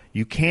football.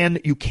 You can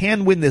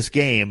win this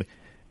game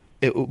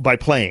by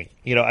playing.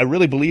 I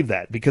really believe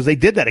that because they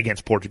did that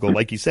against Portugal,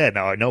 like you said.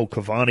 Now I know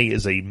Cavani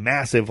is a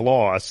massive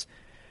loss,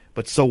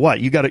 but so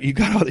what? You got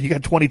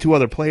 22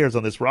 other players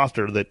on this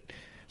roster that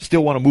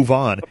still want to move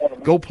on.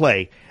 Go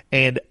play.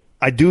 And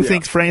I do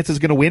think France is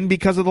going to win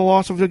because of the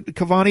loss of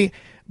Cavani,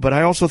 but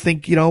I also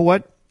think, you know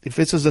what? if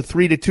this is a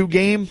 3-2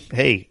 game,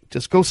 hey,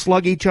 just go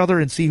slug each other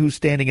and see who's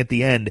standing at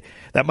the end.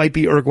 That might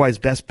be Uruguay's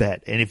best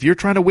bet. And if you're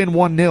trying to win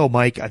 1-0,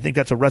 Mike, I think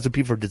that's a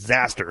recipe for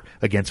disaster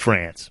against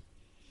France.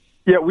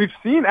 Yeah, we've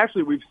seen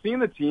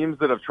the teams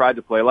that have tried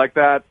to play like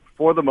that,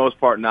 for the most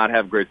part, not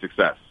have great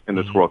success in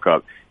this World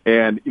Cup.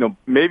 And,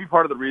 maybe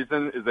part of the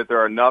reason is that there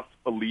are enough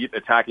elite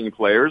attacking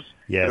players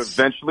that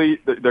eventually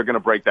they're going to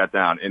break that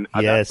down. And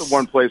that's the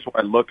one place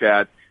where I look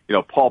at,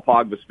 Paul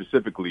Pogba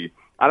specifically.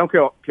 I don't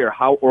care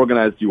how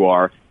organized you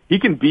are. He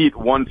can beat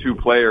 1-2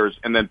 players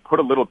and then put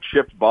a little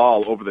chipped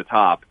ball over the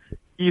top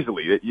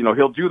easily.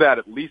 He'll do that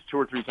at least 2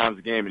 or 3 times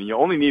a game, and you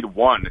only need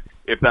one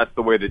if that's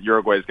the way that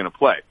Uruguay is going to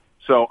play.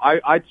 So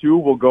I too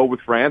will go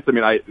with France. I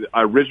mean, I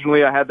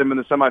originally had them in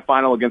the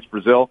semifinal against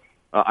Brazil.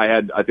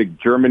 I think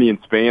Germany and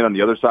Spain on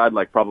the other side,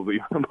 like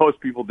probably most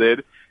people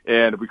did,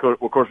 and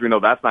of course we know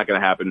that's not going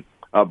to happen.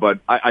 But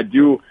I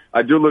do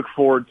look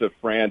forward to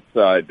France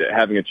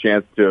having a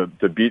chance to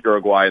beat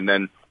Uruguay, and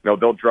then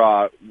they'll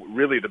draw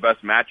really the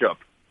best matchup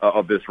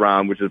of this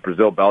round, which is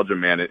Brazil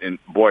Belgium, man. And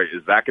boy,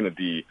 is that going to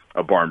be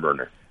a barn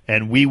burner.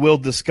 And we will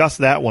discuss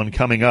that one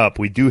coming up.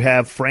 We do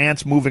have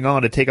France moving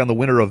on to take on the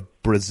winner of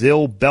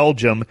Brazil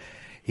Belgium.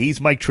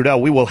 He's Mike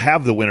Trudell. We will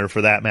have the winner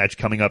for that match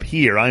coming up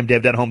here. I'm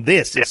Dave Denholm.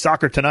 This is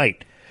Soccer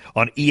Tonight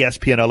on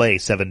ESPN LA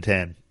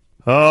 710.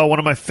 Oh, one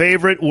of my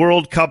favorite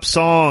World Cup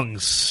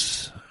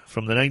songs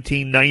from the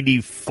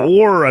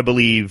 1994, I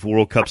believe,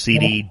 World Cup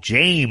CD.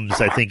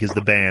 James, I think, is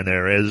the band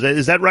there.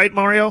 Is that right,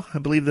 Mario? I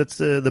believe that's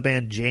the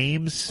band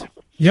James.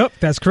 Yep,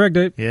 that's correct,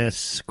 Dave.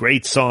 Yes,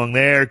 great song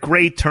there.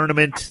 Great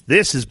tournament.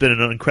 This has been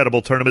an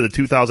incredible tournament, the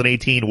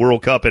 2018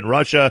 World Cup in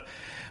Russia.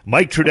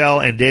 Mike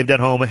Trudell and Dave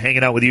Denholm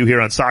hanging out with you here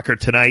on Soccer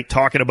Tonight,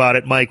 talking about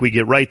it. Mike, we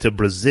get right to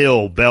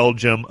Brazil,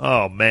 Belgium.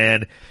 Oh,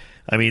 man.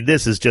 I mean,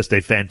 this is just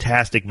a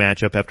fantastic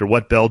matchup after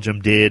what Belgium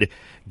did,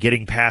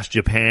 getting past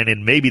Japan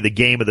in maybe the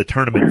game of the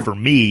tournament for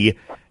me.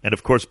 And,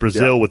 of course,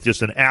 Brazil with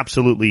just an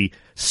absolutely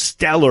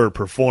stellar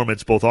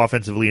performance, both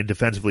offensively and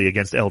defensively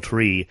against El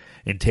Tri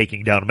in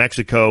taking down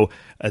Mexico.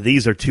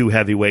 These are two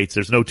heavyweights.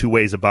 There's no two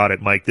ways about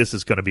it, Mike. This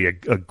is going to be a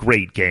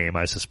great game,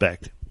 I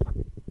suspect.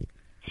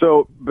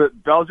 So,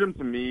 but Belgium,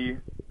 to me,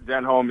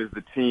 Denholm, is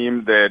the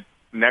team that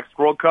next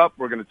World Cup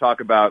we're going to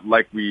talk about,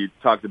 like we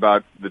talked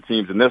about the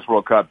teams in this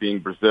World Cup being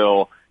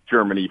Brazil,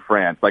 Germany,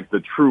 France, like the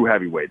true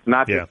heavyweights,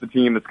 not just the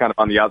team that's kind of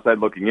on the outside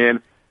looking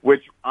in,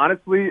 which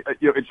honestly,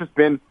 it's just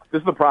been, this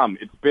is the problem.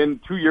 It's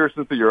been 2 years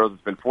since the Euros.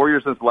 It's been 4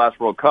 years since the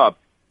last World Cup.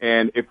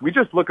 And if we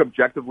just look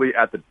objectively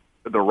at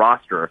the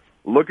roster,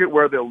 look at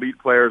where the elite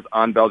players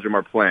on Belgium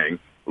are playing,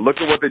 look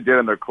at what they did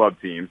on their club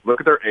teams, look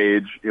at their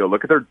age,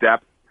 look at their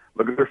depth,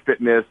 look at their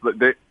fitness.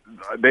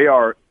 They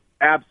are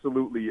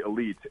absolutely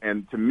elite.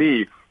 And to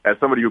me, as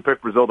somebody who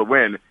picked Brazil to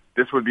win,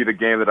 this would be the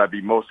game that I'd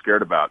be most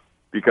scared about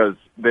because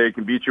they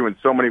can beat you in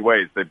so many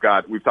ways.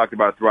 We've talked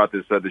about it throughout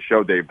the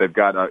show, Dave. They've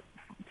got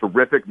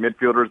terrific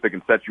midfielders that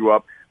can set you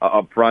up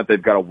front.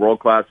 They've got a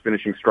world-class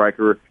finishing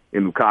striker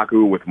in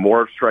Lukaku with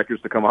more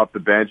strikers to come off the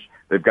bench.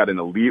 They've got an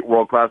elite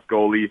world-class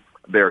goalie.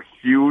 They're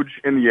huge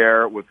in the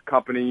air with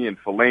Kompany and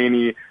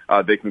Fellaini.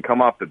 They can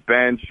come off the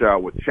bench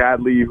with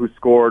Chadley, who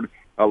scored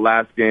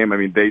last game. I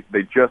mean,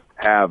 they just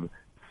have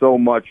so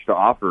much to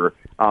offer.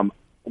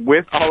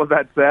 With all of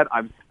that said,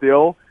 I'm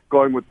still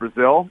going with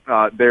Brazil.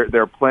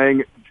 They're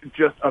playing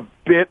just a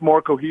bit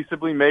more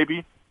cohesively,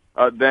 maybe,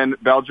 than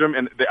Belgium,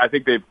 and I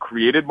think they've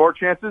created more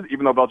chances,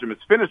 even though Belgium has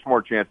finished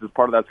more chances.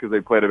 Part of that's because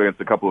they played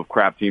against a couple of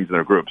crap teams in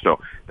their group. So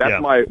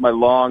that's my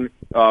long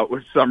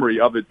summary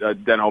of it,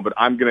 Denholm, but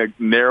I'm going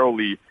to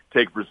narrowly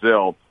take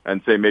Brazil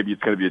and say maybe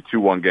it's going to be a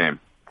 2-1 game.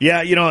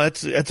 Yeah,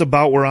 that's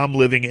about where I'm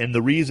living, and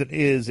the reason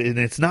is, and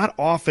it's not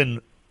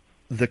often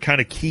the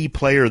kind of key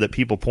player that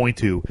people point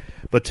to,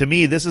 but to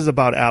me, this is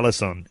about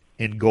Alisson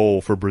in goal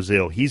for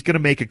Brazil. He's going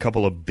to make a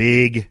couple of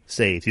big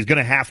saves. He's going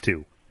to have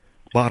to.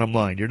 Bottom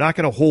line, you're not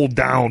going to hold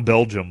down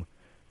Belgium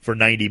for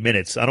 90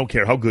 minutes. I don't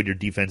care how good your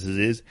defense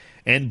is.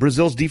 And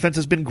Brazil's defense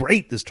has been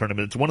great this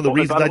tournament. It's one of the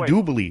reasons I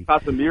do believe.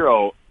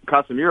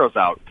 Casemiro's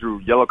out through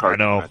yellow card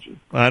suspension.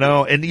 I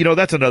know. And,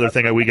 that's another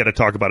thing we got to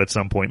talk about at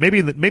some point.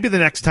 Maybe the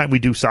next time we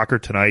do Soccer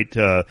Tonight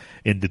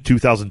in the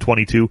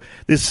 2022,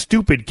 this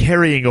stupid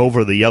carrying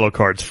over the yellow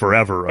cards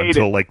forever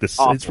until like this.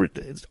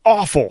 It's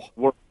awful.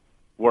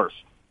 Worse.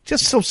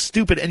 Just so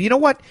stupid. And you know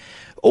what?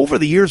 Over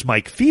the years,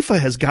 Mike, FIFA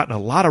has gotten a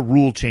lot of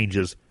rule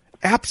changes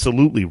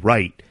absolutely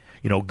right.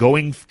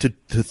 Going to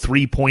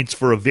 3 points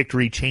for a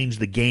victory changed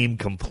the game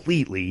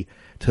completely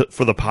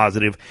for the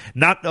positive.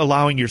 Not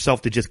allowing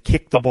yourself to just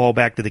kick the ball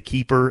back to the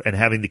keeper and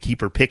having the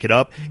keeper pick it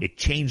up, it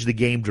changed the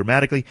game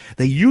dramatically.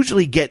 They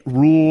usually get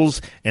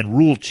rules and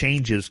rule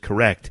changes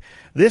correct.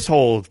 This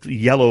whole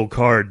yellow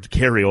card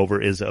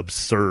carryover is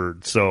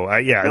absurd. So,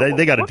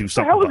 they got to do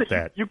something about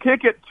that. You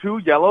can't get 2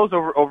 yellows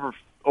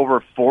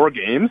over 4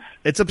 games?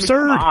 It's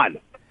absurd. I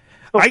mean, come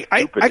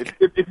on.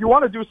 If you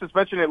want to do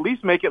suspension, at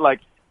least make it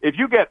like if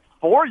you get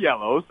 4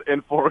 yellows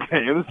in 4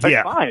 games,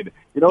 that's fine.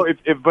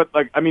 But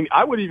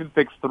I would even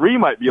think 3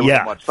 might be a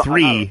little much.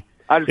 3.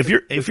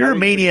 If you're a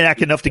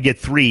maniac enough to get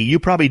 3, you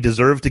probably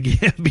deserve to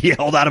be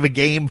held out of a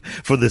game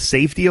for the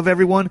safety of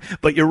everyone.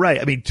 But you're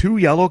right. I mean, 2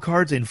 yellow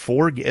cards in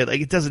 4,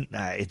 like it doesn't.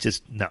 It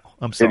just no.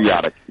 I'm sorry.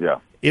 Idiotic. Yeah.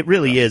 It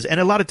really is. And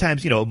a lot of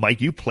times, Mike,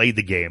 you played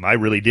the game. I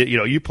really did.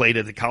 You played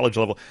at the college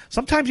level.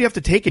 Sometimes you have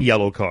to take a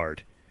yellow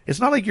card. It's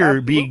not like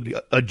you're being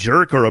a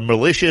jerk or a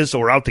malicious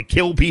or out to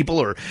kill people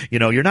or,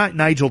 you're not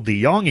Nigel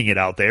de Jonging it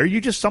out there. You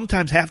just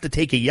sometimes have to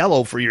take a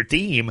yellow for your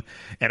team.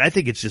 And I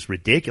think it's just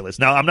ridiculous.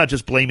 Now, I'm not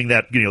just blaming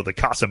that, the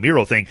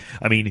Casemiro thing.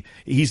 I mean,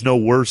 he's no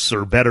worse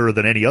or better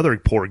than any other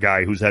poor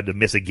guy who's had to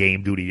miss a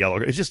game due to yellow.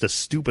 It's just a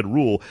stupid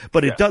rule.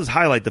 But it does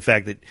highlight the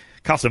fact that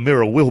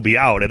Casemiro will be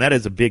out, and that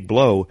is a big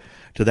blow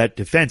to that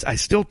defense. I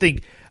still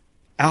think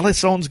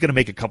Alisson's going to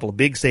make a couple of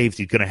big saves.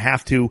 He's going to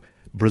have to.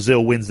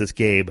 Brazil wins this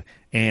game,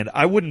 and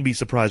I wouldn't be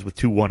surprised with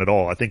 2-1 at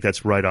all. I think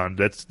that's right on.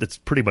 That's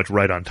pretty much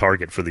right on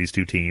target for these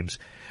two teams.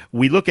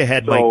 We look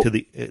ahead, Mike, to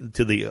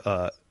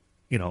the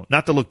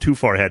not to look too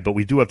far ahead, but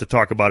we do have to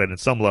talk about it at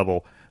some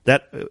level.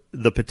 That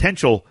the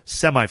potential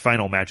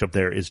semifinal matchup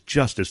there is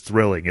just as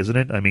thrilling, isn't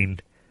it? I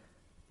mean,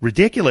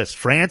 ridiculous.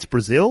 France,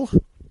 Brazil.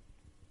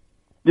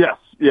 Yes,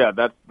 yeah,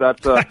 that's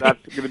going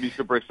to be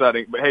super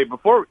exciting. But hey,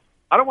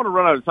 I don't want to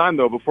run out of time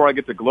though. Before I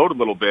get to gloat a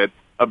little bit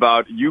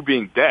about you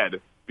being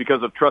dead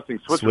because of trusting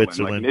Switzerland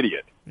like an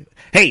idiot.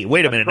 Hey,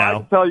 wait a minute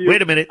now.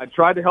 Wait a minute. I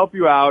tried to help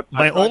you out.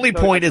 My only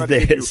point is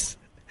this.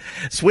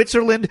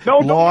 Switzerland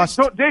lost.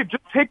 No, Dave,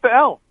 just take the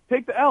L.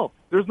 Take the L.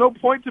 There's no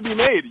point to be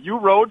made. You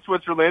rode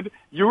Switzerland.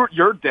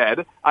 You're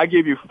dead. I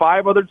gave you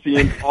 5 other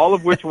teams, all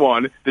of which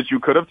won, that you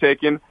could have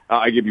taken.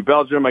 I gave you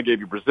Belgium. I gave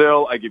you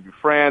Brazil. I gave you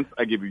France.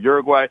 I gave you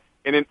Uruguay.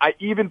 And then I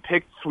even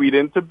picked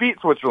Sweden to beat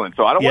Switzerland.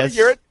 So I don't want to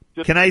hear it.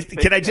 Can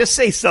I just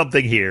say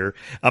something here?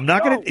 I'm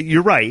not going to –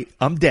 you're right.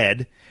 I'm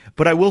dead.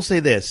 But I will say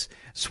this.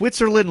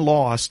 Switzerland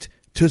lost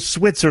to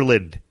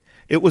Switzerland.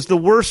 It was the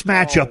worst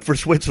matchup for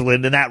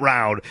Switzerland in that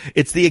round.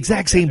 It's the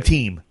exact same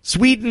team.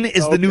 Sweden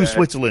is the new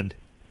Switzerland.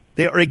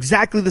 They are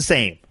exactly the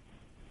same.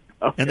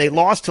 Okay. And they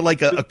lost to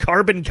like a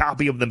carbon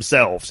copy of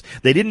themselves.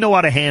 They didn't know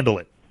how to handle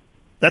it.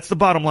 That's the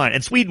bottom line.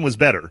 And Sweden was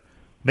better.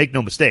 Make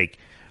no mistake.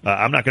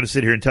 I'm not going to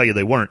sit here and tell you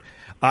they weren't.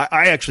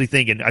 I actually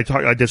think, and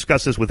I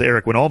discussed this with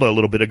Eric Wynalda a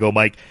little bit ago,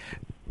 Mike,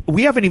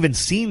 we haven't even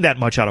seen that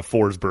much out of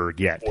Forsberg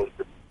yet.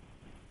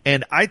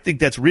 And I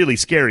think that's really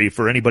scary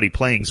for anybody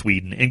playing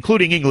Sweden,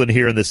 including England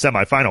here in this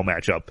semifinal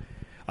matchup.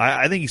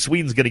 I think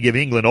Sweden's going to give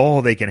England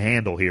all they can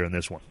handle here in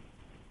this one.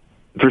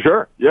 For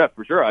sure, yeah,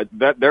 for sure.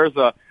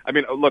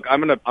 Look,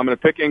 I'm gonna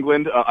pick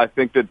England. I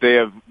think that they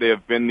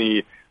have been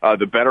the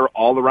better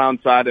all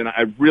around side, and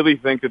I really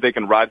think that they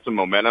can ride some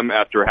momentum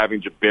after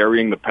having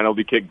burying the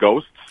penalty kick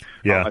ghosts.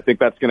 Yeah, I think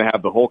that's going to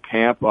have the whole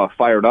camp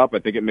fired up. I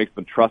think it makes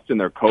them trust in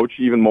their coach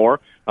even more,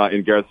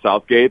 in Gareth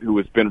Southgate, who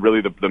has been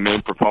really the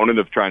main proponent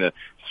of trying to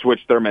switch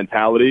their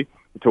mentality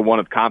to one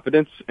of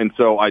confidence. And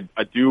so I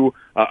do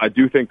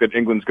think that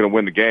England's going to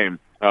win the game,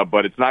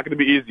 but it's not going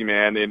to be easy,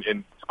 man.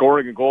 And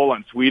scoring a goal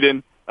on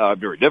Sweden,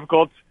 very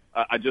difficult.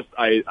 I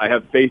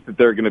have faith that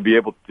they're going to be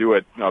able to do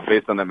it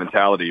based on that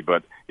mentality.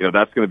 But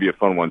that's going to be a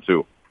fun one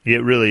too.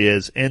 It really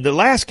is. And the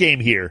last game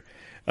here,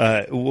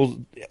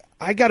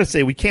 I got to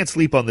say we can't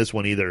sleep on this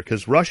one either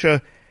because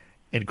Russia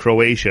and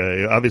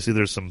Croatia. Obviously,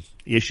 there's some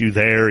issue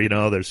there.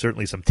 There's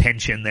certainly some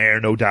tension there,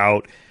 no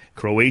doubt.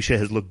 Croatia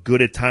has looked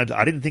good at times.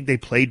 I didn't think they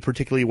played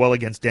particularly well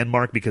against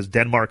Denmark because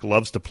Denmark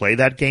loves to play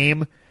that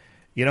game,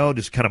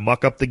 just kind of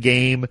muck up the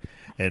game.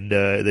 And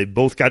they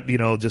both got,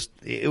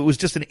 it was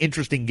just an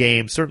interesting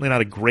game. Certainly not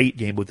a great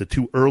game with the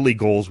 2 early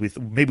goals.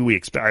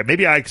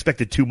 Maybe I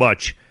expected too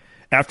much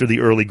after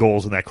the early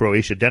goals in that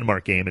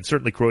Croatia-Denmark game. And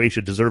certainly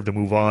Croatia deserved to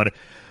move on.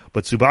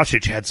 But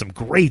Subasic had some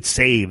great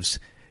saves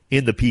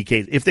in the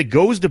PKs. If it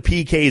goes to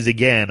PKs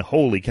again,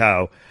 holy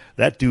cow,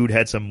 that dude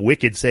had some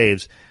wicked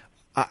saves.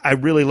 I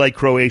really like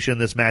Croatia in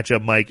this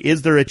matchup, Mike.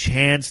 Is there a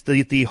chance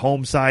that the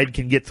home side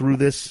can get through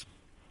this?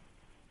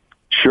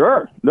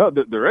 Sure. No,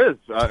 there is.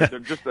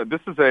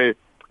 This is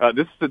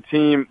a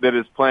team that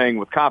is playing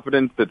with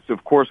confidence. That's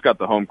of course got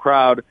the home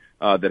crowd.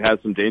 That has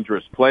some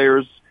dangerous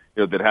players.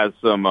 That has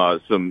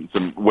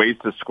some ways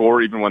to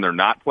score even when they're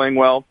not playing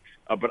well.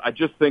 But I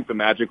just think the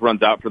magic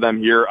runs out for them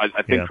here.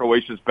 I think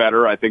Croatia's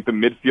better. I think the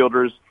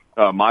midfielders,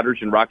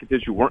 Modric and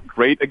Rakitic, who weren't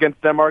great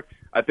against Denmark,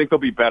 I think they'll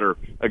be better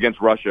against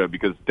Russia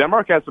because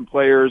Denmark has some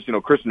players,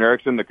 Christian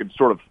Eriksen, that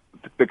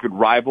could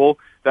rival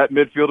that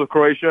midfield of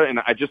Croatia, and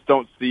I just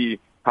don't see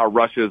how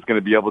Russia is going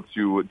to be able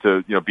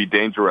to be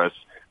dangerous,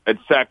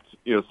 except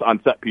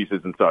on set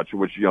pieces and such,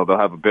 which they'll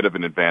have a bit of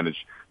an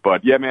advantage.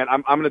 But yeah, man,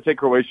 I'm going to take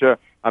Croatia.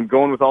 I'm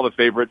going with all the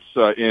favorites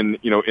in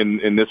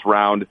this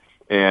round,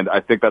 and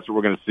I think that's what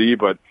we're going to see.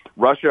 But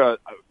Russia,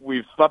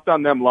 we've slept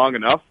on them long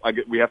enough.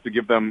 We have to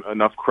give them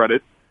enough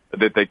credit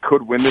that they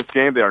could win this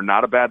game. They are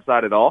not a bad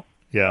side at all.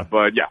 Yeah,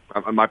 but yeah,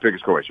 my pick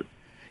is Croatia.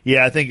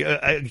 Yeah, I think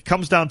it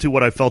comes down to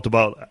what I felt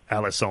about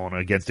Alisson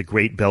against a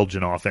great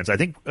Belgian offense. I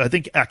think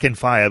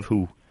Akinfeev,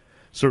 who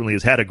certainly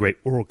has had a great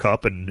World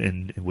Cup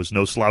and was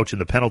no slouch in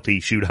the penalty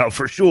shootout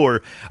for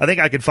sure. I think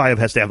Akinfeev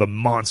has to have a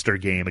monster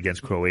game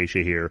against Croatia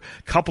here.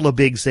 Couple of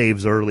big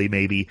saves early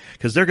maybe,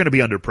 because they're going to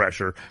be under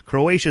pressure.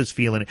 Croatia's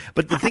feeling it.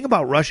 But the thing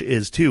about Russia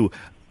is, too,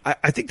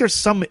 I think there's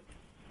some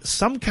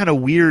kind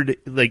of weird,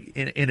 like,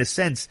 in a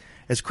sense,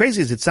 as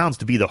crazy as it sounds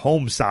to be the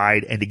home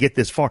side and to get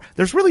this far,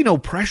 there's really no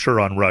pressure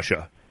on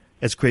Russia.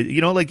 It's crazy.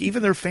 Like,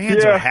 even their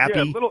fans are happy.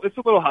 Yeah, it's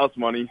a little house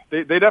money.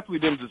 They definitely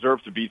didn't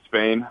deserve to beat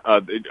Spain.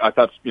 I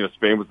thought,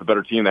 Spain was the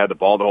better team. They had the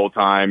ball the whole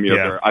time.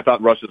 I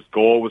thought Russia's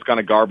goal was kind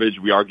of garbage.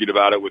 We argued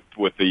about it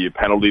with the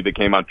penalty that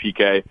came on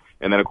PK.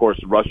 And then, of course,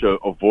 Russia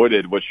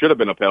avoided what should have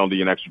been a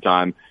penalty in extra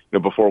time,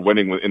 before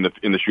winning in the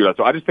shootout.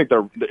 So I just think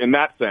they're, in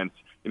that sense,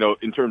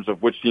 in terms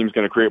of which team's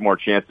going to create more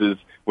chances,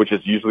 which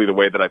is usually the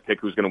way that I pick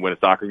who's going to win a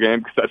soccer game,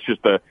 because that's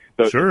just the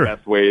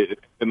best way,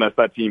 unless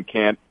that team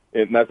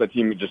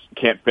just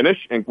can't finish,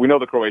 and we know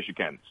the Croatia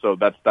can. So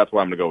that's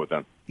why I'm going to go with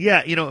them.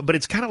 Yeah, but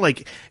it's kind of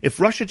like if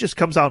Russia just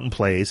comes out and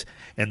plays,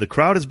 and the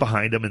crowd is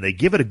behind them, and they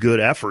give it a good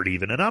effort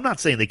even, and I'm not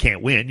saying they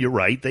can't win. You're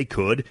right, they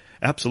could,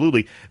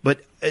 absolutely.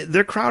 But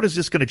their crowd is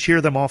just going to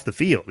cheer them off the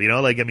field.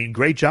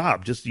 Great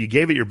job. Just you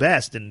gave it your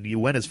best, and you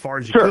went as far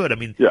as you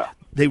could.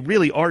 They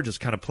really are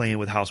just kind of playing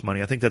with house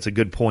money. I think that's a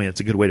good point. It's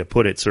a good way to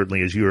put it,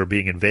 certainly, as you were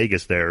being in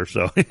Vegas there.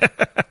 So,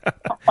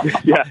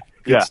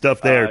 good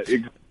stuff there.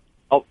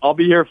 I'll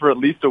be here for at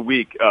least a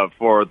week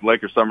for the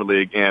Lakers Summer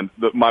League, and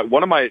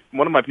one of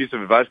my pieces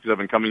of advice, because I've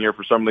been coming here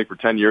for Summer League for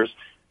 10 years,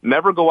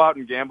 never go out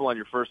and gamble on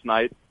your first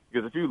night,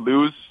 because if you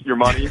lose your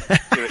money, even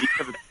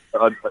if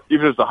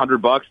it's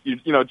 $100,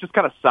 it just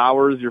kind of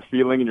sours your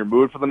feeling and your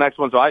mood for the next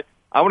one. So I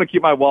want to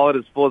keep my wallet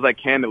as full as I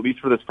can, at least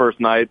for this first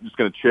night. I'm just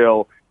going to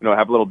chill,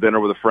 have a little dinner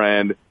with a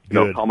friend,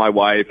 call my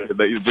wife,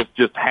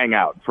 just hang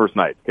out first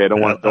night. Okay,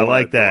 I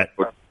like that.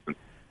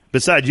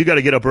 Besides, you got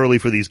to get up early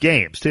for these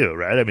games too,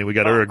 right? We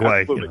got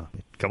Uruguay.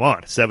 Come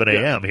on, 7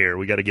 a.m. here.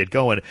 We got to get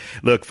going.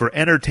 Look, for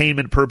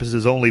entertainment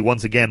purposes only,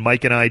 once again,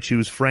 Mike and I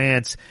choose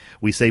France.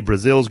 We say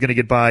Brazil's going to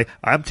get by.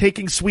 I'm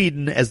taking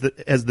Sweden as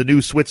the new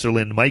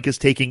Switzerland. Mike is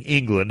taking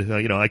England.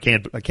 I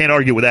can't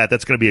argue with that.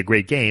 That's going to be a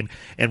great game.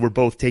 And we're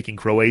both taking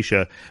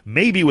Croatia,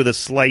 maybe with a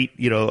slight,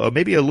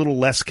 maybe a little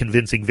less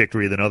convincing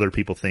victory than other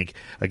people think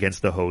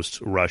against the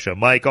hosts, Russia.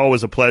 Mike,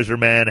 always a pleasure,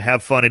 man.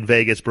 Have fun in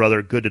Vegas,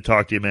 brother. Good to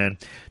talk to you, man.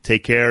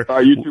 Take care.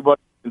 You too,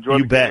 buddy. Enjoy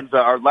the games.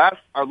 Our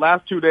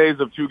last 2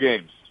 days of 2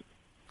 games.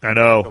 I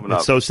know.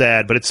 It's so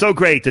sad, but it's so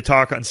great to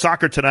talk on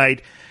Soccer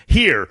Tonight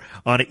here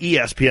on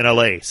ESPN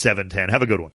LA 710. Have a good one.